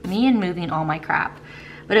 Ugh, me and moving all my crap.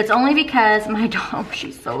 But it's only because my dog,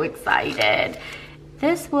 she's so excited.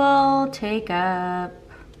 This will take up,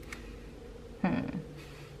 I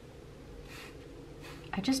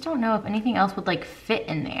just don't know if anything else would like fit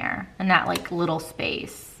in there, in that like little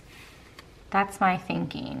space. That's my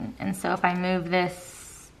thinking. And so if I move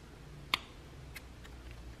this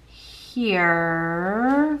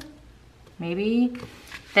here, maybe,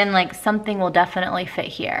 then like something will definitely fit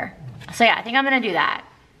here. So yeah, I think I'm gonna do that.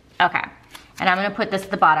 Okay, and I'm gonna put this at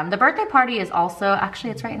the bottom. The birthday party is also, actually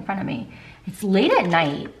it's right in front of me. It's late at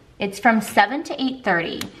night. It's from 7 to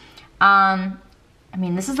 8:30. I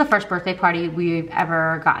mean, this is the first birthday party we've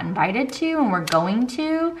ever got invited to and we're going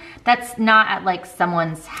to. That's not at like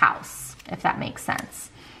someone's house, if that makes sense.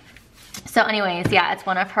 So anyways, yeah, it's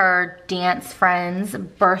one of her dance friends'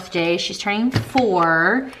 birthdays. She's turning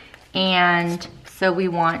 4, and so we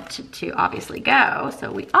want to obviously go,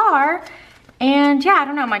 so we are. And yeah, I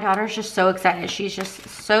don't know, my daughter's just so excited. She's just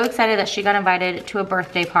so excited that she got invited to a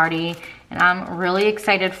birthday party, and I'm really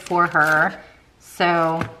excited for her.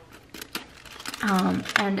 So,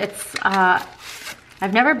 and it's,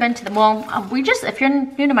 I've never been to the, well, if you're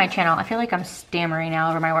new to my channel, I feel like I'm stammering now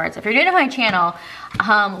over my words. If you're new to my channel,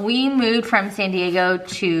 we moved from San Diego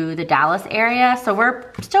to the Dallas area, so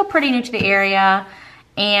we're still pretty new to the area,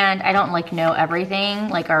 and I don't like know everything,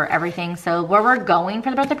 like our everything. So where we're going for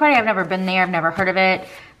the birthday party, I've never been there, I've never heard of it,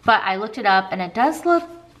 but I looked it up and it does look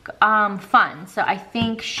fun. So I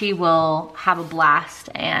think she will have a blast,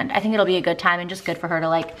 and I think it'll be a good time and just good for her to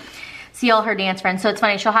like see all her dance friends. So it's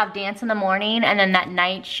funny, she'll have dance in the morning, and then that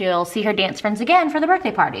night she'll see her dance friends again for the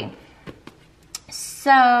birthday party.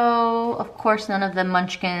 So, of course, none of the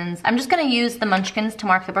munchkins. I'm just gonna use the munchkins to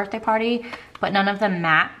mark the birthday party, but none of them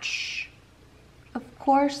match, of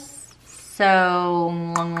course. So,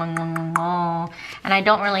 and I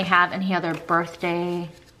don't really have any other birthday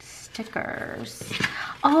stickers.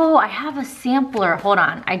 Oh, I have a sampler. Hold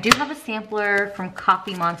on. I do have a sampler from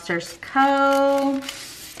Coffee Monsters Co.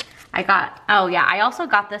 Oh yeah, I also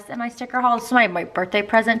got this in my sticker haul. This is my birthday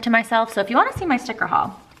present to myself. So if you want to see my sticker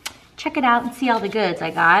haul, check it out and see all the goods I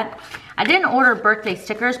got. I didn't order birthday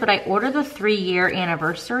stickers, but I ordered the 3-year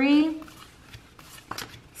anniversary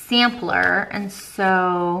sampler. And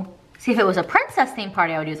so, see, if it was a princess themed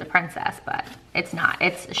party, I would use a princess, but it's not.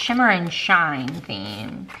 It's Shimmer and Shine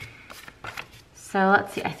theme. So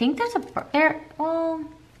let's see, I think there's well,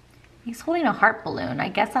 he's holding a heart balloon. I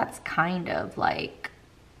guess that's kind of like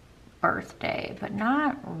birthday, but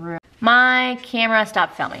not really. My camera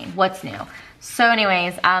stopped filming. What's new? So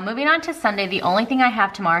anyways, moving on to Sunday, the only thing I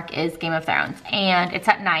have to mark is Game of Thrones, and it's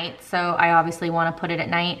at night, so I obviously want to put it at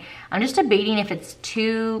night. I'm just debating if it's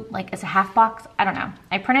too, like, it's a half box. I don't know.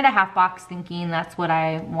 I printed a half box thinking that's what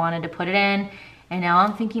I wanted to put it in, and now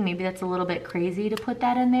I'm thinking maybe that's a little bit crazy to put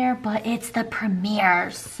that in there, but it's the premiere,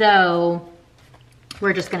 so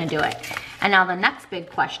we're just gonna do it. And now the next big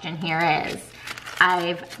question here is,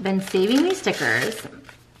 I've been saving these stickers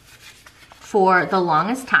for the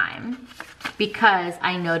longest time because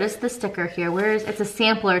I noticed the sticker here. It's a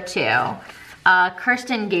sampler too.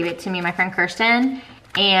 Kirsten gave it to me, my friend Kirsten,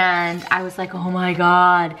 and I was like, oh my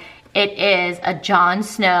God. It is a Jon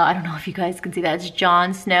Snow. I don't know if you guys can see that. It's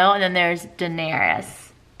Jon Snow, and then there's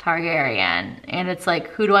Daenerys Targaryen. And it's like,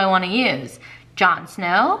 who do I want to use? Jon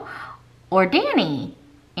Snow or Dany?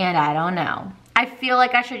 And I don't know. I feel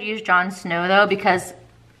like I should use Jon Snow though, because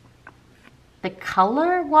the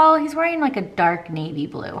color, well, he's wearing like a dark navy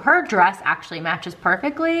blue. Her dress actually matches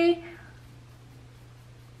perfectly.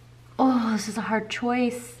 Oh, this is a hard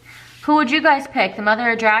choice. Who would you guys pick? The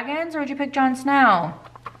Mother of Dragons, or would you pick Jon Snow?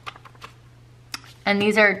 And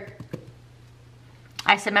these are,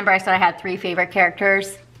 remember I said I had 3 favorite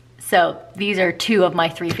characters. So these are 2 of my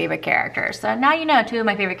 3 favorite characters. So now you know 2 of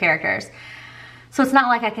my favorite characters. So it's not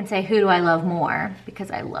like I can say who do I love more,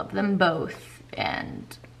 because I love them both. And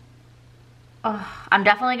I'm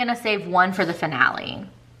definitely gonna save one for the finale.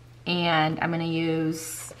 And I'm gonna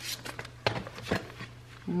use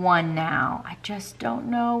one now. I just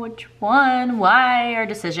don't know which one. Why are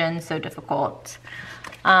decisions so difficult?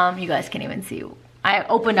 You guys can't even see. I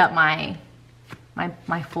opened up my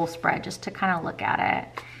full spread just to kind of look at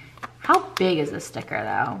it. How big is this sticker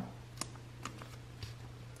though?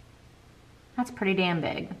 That's pretty damn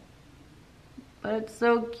big. But it's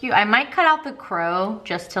so cute. I might cut out the crow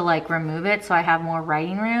just to like remove it so I have more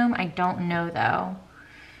writing room. I don't know though.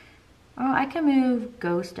 Oh, I can move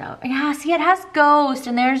Ghost out. Yeah, see, it has Ghost,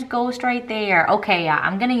 and there's Ghost right there. Okay, yeah,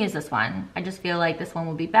 I'm gonna use this one. I just feel like this one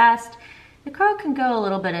will be best. The crow can go a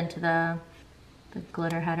little bit into the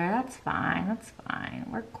glitter header. That's fine, that's fine.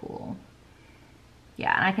 We're cool.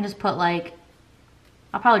 Yeah, and I can just put like,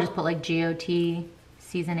 I'll probably just put like GOT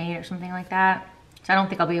season 8 or something like that. So I don't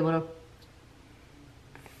think I'll be able to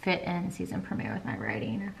fit in season premiere with my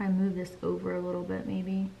writing. Or if I move this over a little bit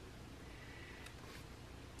maybe.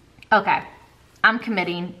 Okay, I'm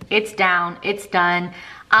committing. It's down, it's done.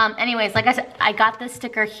 Anyways, like I said, I got this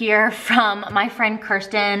sticker here from my friend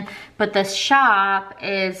Kirsten, but the shop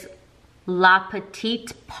is La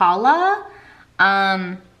Petite Paula.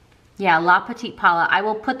 Yeah, La Petite Paula. I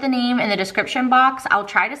will put the name in the description box. I'll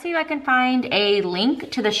try to see if I can find a link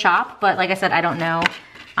to the shop, but like I said, I don't know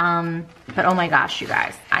But oh my gosh, you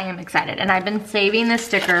guys, I am excited. And I've been saving this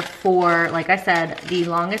sticker for, like I said, the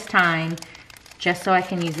longest time, just so I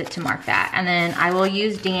can use it to mark that. And then I will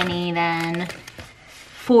use Danny then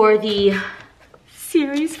for the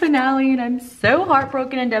series finale, and I'm so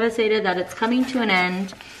heartbroken and devastated that it's coming to an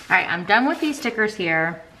end. All right, I'm done with these stickers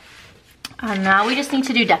here. Now we just need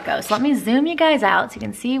to do deco. So let me zoom you guys out so you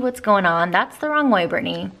can see what's going on. That's the wrong way,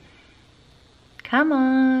 Brittany. Come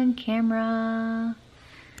on, camera.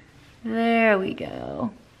 There we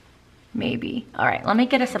go. Maybe. All right, let me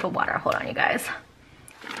get a sip of water. Hold on, you guys.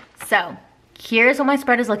 So here's what my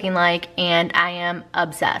spread is looking like, and I am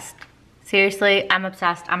obsessed. Seriously, I'm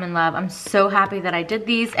obsessed. I'm in love. I'm so happy that I did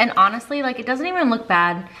these. And honestly, like, it doesn't even look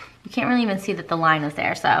bad. You can't really even see that the line is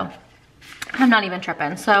there, so I'm not even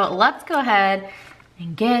tripping. So let's go ahead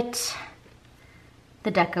and get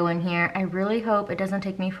the deco in here. I really hope it doesn't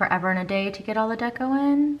take me forever and a day to get all the deco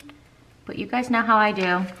in. But you guys know how I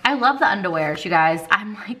do. I love the underwears, you guys.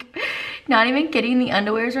 I'm like, not even kidding. The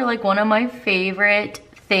underwears are like one of my favorite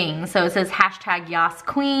things. So it says hashtag Yas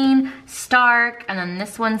Queen, Stark, and then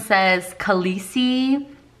this one says Khaleesi.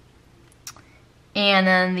 And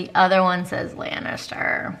then the other one says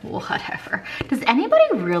Lannister, whatever. Does anybody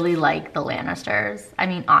really like the Lannisters? I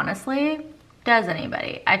mean, honestly, does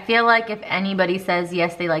anybody? I feel like if anybody says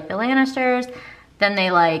yes, they like the Lannisters, then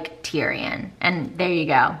they like Tyrion. And there you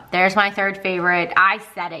go. There's my third favorite. I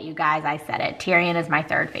said it, you guys, I said it. Tyrion is my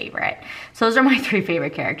third favorite. So those are my three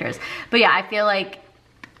favorite characters. But yeah, I feel like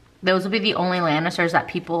those will be the only Lannisters that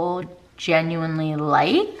people genuinely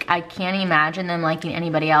like. I can't imagine them liking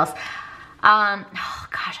anybody else. Oh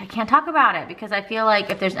gosh, I can't talk about it because I feel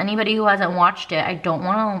like if there's anybody who hasn't watched it, I don't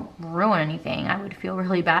want to ruin anything. I would feel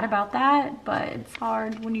really bad about that, but it's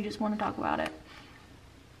hard when you just want to talk about it.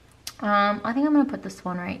 I think I'm gonna put this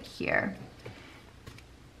one right here.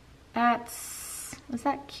 Is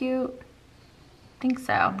that cute? I think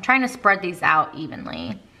so. I'm trying to spread these out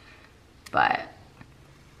evenly, but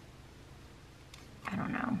I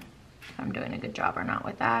don't know if I'm doing a good job or not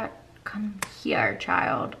with that. Come here,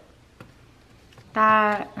 child.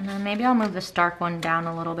 That, and then maybe I'll move the Stark one down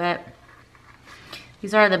a little bit.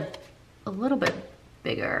 These are a little bit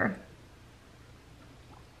bigger.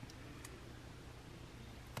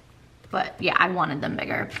 But yeah, I wanted them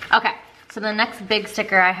bigger. Okay, so the next big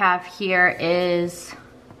sticker I have here is,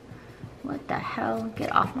 what the hell,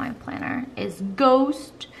 get off my planner, is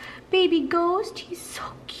Ghost. Baby Ghost, he's so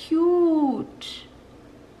cute.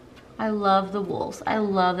 I love the wolves. I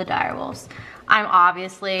love the dire wolves. I'm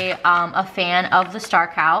obviously a fan of the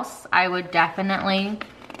Stark house. I would definitely,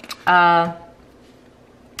 I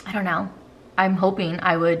don't know. I'm hoping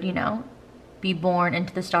I would, you know, be born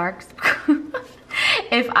into the Starks.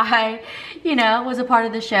 If I, you know, was a part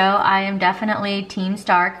of the show, I am definitely Team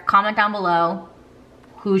Stark. Comment down below,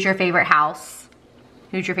 who's your favorite house?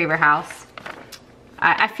 Who's your favorite house?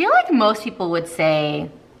 I feel like most people would say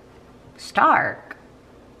Stark,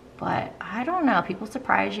 but I don't know. People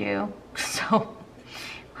surprise you. So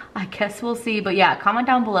I guess we'll see. But yeah, comment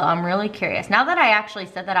down below. I'm really curious. Now that I actually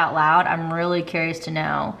said that out loud, I'm really curious to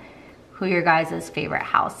know who your guys' favorite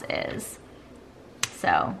house is.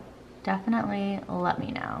 So definitely let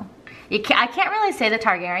me know. I can't really say the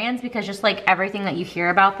Targaryens because just like everything that you hear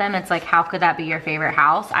about them, it's like, how could that be your favorite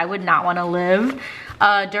house? I would not want to live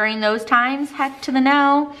during those times. Heck to the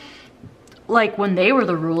no. Like when they were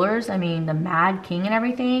the rulers, I mean, the Mad King and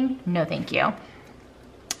everything. No, thank you.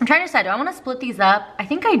 I'm trying to decide, do I want to split these up? I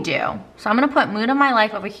think I do. So I'm going to put Moon of My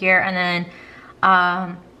Life over here and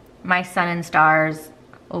then my Sun and Stars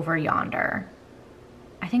over yonder.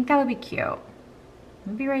 I think that would be cute.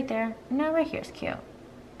 Maybe right there. No, right here is cute.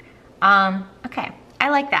 Okay, I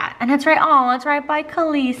like that. And it's right, oh, it's right by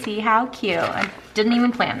Khaleesi. How cute. I didn't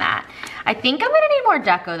even plan that. I think I'm gonna need more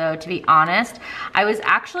deco though, to be honest. I was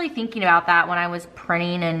actually thinking about that when I was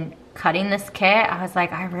printing and cutting this kit. I was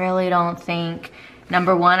like, I really don't think,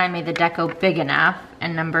 number one, I made the deco big enough.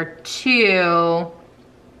 And number two,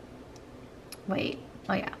 wait,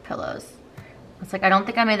 oh yeah, pillows. It's like, I don't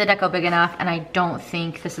think I made the deco big enough and I don't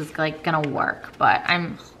think this is like gonna work, but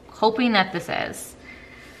I'm hoping that this is.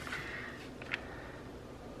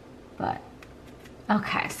 But,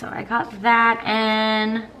 okay, so I got that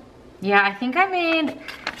and yeah, I think I made,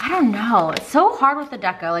 I don't know. It's so hard with the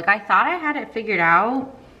deco. Like I thought I had it figured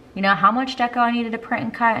out, you know, how much deco I needed to print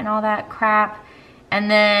and cut and all that crap. And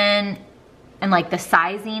then, and like the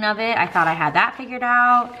sizing of it, I thought I had that figured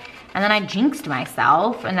out. And then I jinxed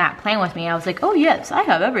myself in that plan with me. I was like, oh yes, I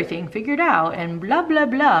have everything figured out and blah, blah,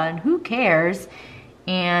 blah, and who cares?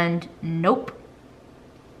 And nope,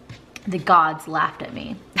 the gods laughed at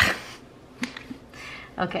me.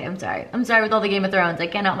 Okay, I'm sorry. I'm sorry with all the Game of Thrones. I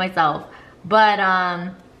can't help myself. But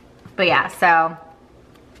yeah, so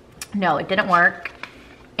no, it didn't work.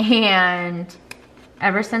 And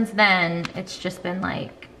ever since then, it's just been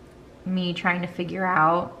like me trying to figure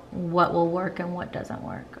out what will work and what doesn't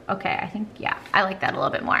work. Okay, I think, yeah, I like that a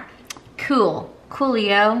little bit more. Cool.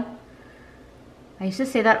 Coolio. I used to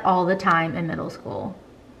say that all the time in middle school.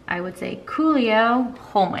 I would say Coolio.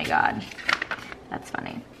 Oh my God. That's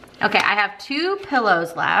funny. Okay, I have 2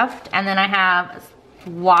 pillows left, and then I have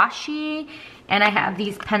washi, and I have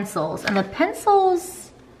these pencils. And the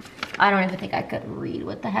pencils, I don't even think I could read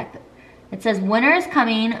what the heck. It says, winter is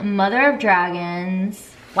coming, Mother of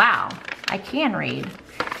Dragons. Wow, I can read.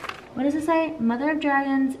 What does it say? Mother of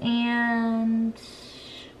Dragons and...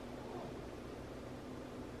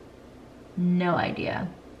 no idea.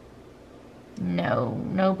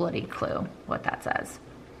 No bloody clue what that says.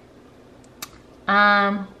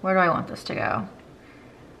 Where do I want this to go?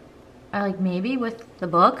 I like maybe with the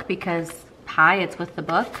book, because hi, it's with the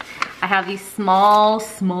book. I have these small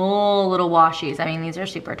little washies. I mean, these are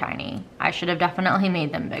super tiny. I should have definitely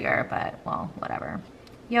made them bigger, but well, whatever.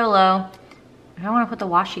 YOLO. I don't want to put the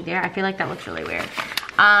washi there. I feel like that looks really weird.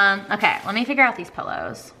 Okay, let me figure out these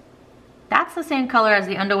pillows. That's the same color as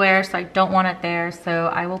the underwear, so I don't want it there. So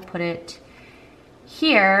I will put it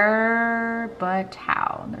here, but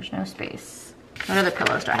how? There's no space. What other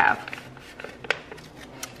pillows do I have?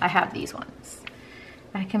 I have these ones.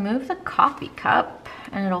 I can move the coffee cup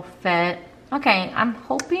and it'll fit. Okay, I'm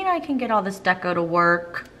hoping I can get all this deco to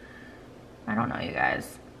work. I don't know, you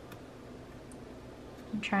guys.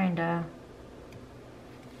 I'm trying to...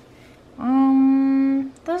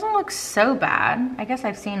 doesn't look so bad. I guess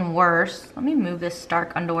I've seen worse. Let me move this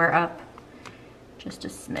Stark underwear up just a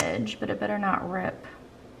smidge, but it better not rip.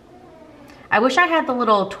 I wish I had the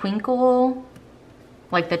little twinkle,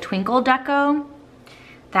 like the twinkle deco.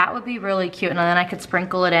 That would be really cute, and then I could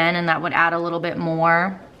sprinkle it in and that would add a little bit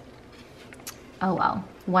more. Oh well,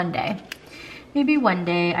 one day. Maybe one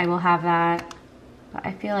day I will have that, but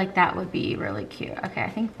I feel like that would be really cute. Okay, I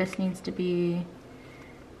think this needs to be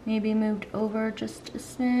maybe moved over just a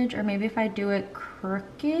smidge, or maybe if I do it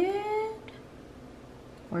crooked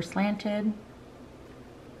or slanted,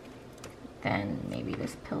 then maybe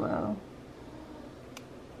this pillow.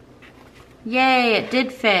 Yay, it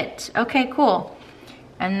did fit. Okay, cool.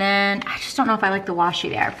 And then I just don't know if I like the washi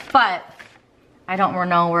there, but I don't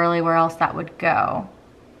know really where else that would go.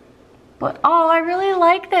 But oh, I really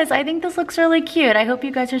like this. I think this looks really cute. I hope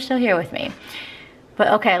you guys are still here with me. But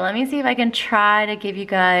okay, let me see if I can try to give you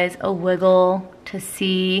guys a wiggle to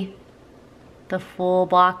see the full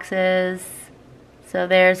boxes. So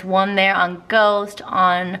there's one there on Ghost,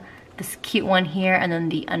 on this cute one here, and then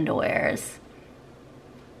the underwears.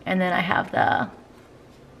 And then I have the,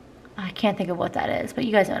 I can't think of what that is, but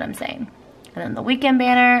you guys know what I'm saying. And then the weekend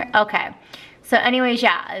banner. Okay. So anyways,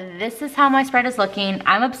 yeah, this is how my spread is looking.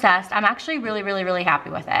 I'm obsessed. I'm actually really happy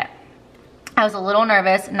with it. I was a little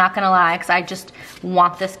nervous, not gonna lie, because I just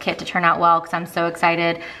want this kit to turn out well because I'm so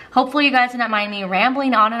excited. Hopefully you guys did not mind me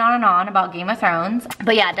rambling on and on and on about Game of Thrones.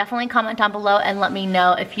 But yeah, definitely comment down below and let me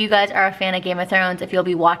know if you guys are a fan of Game of Thrones, if you'll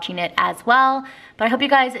be watching it as well. But I hope you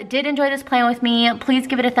guys did enjoy this plan with me. Please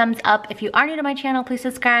give it a thumbs up. If you are new to my channel, please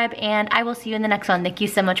subscribe, and I will see you in the next one. Thank you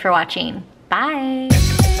so much for watching. Bye.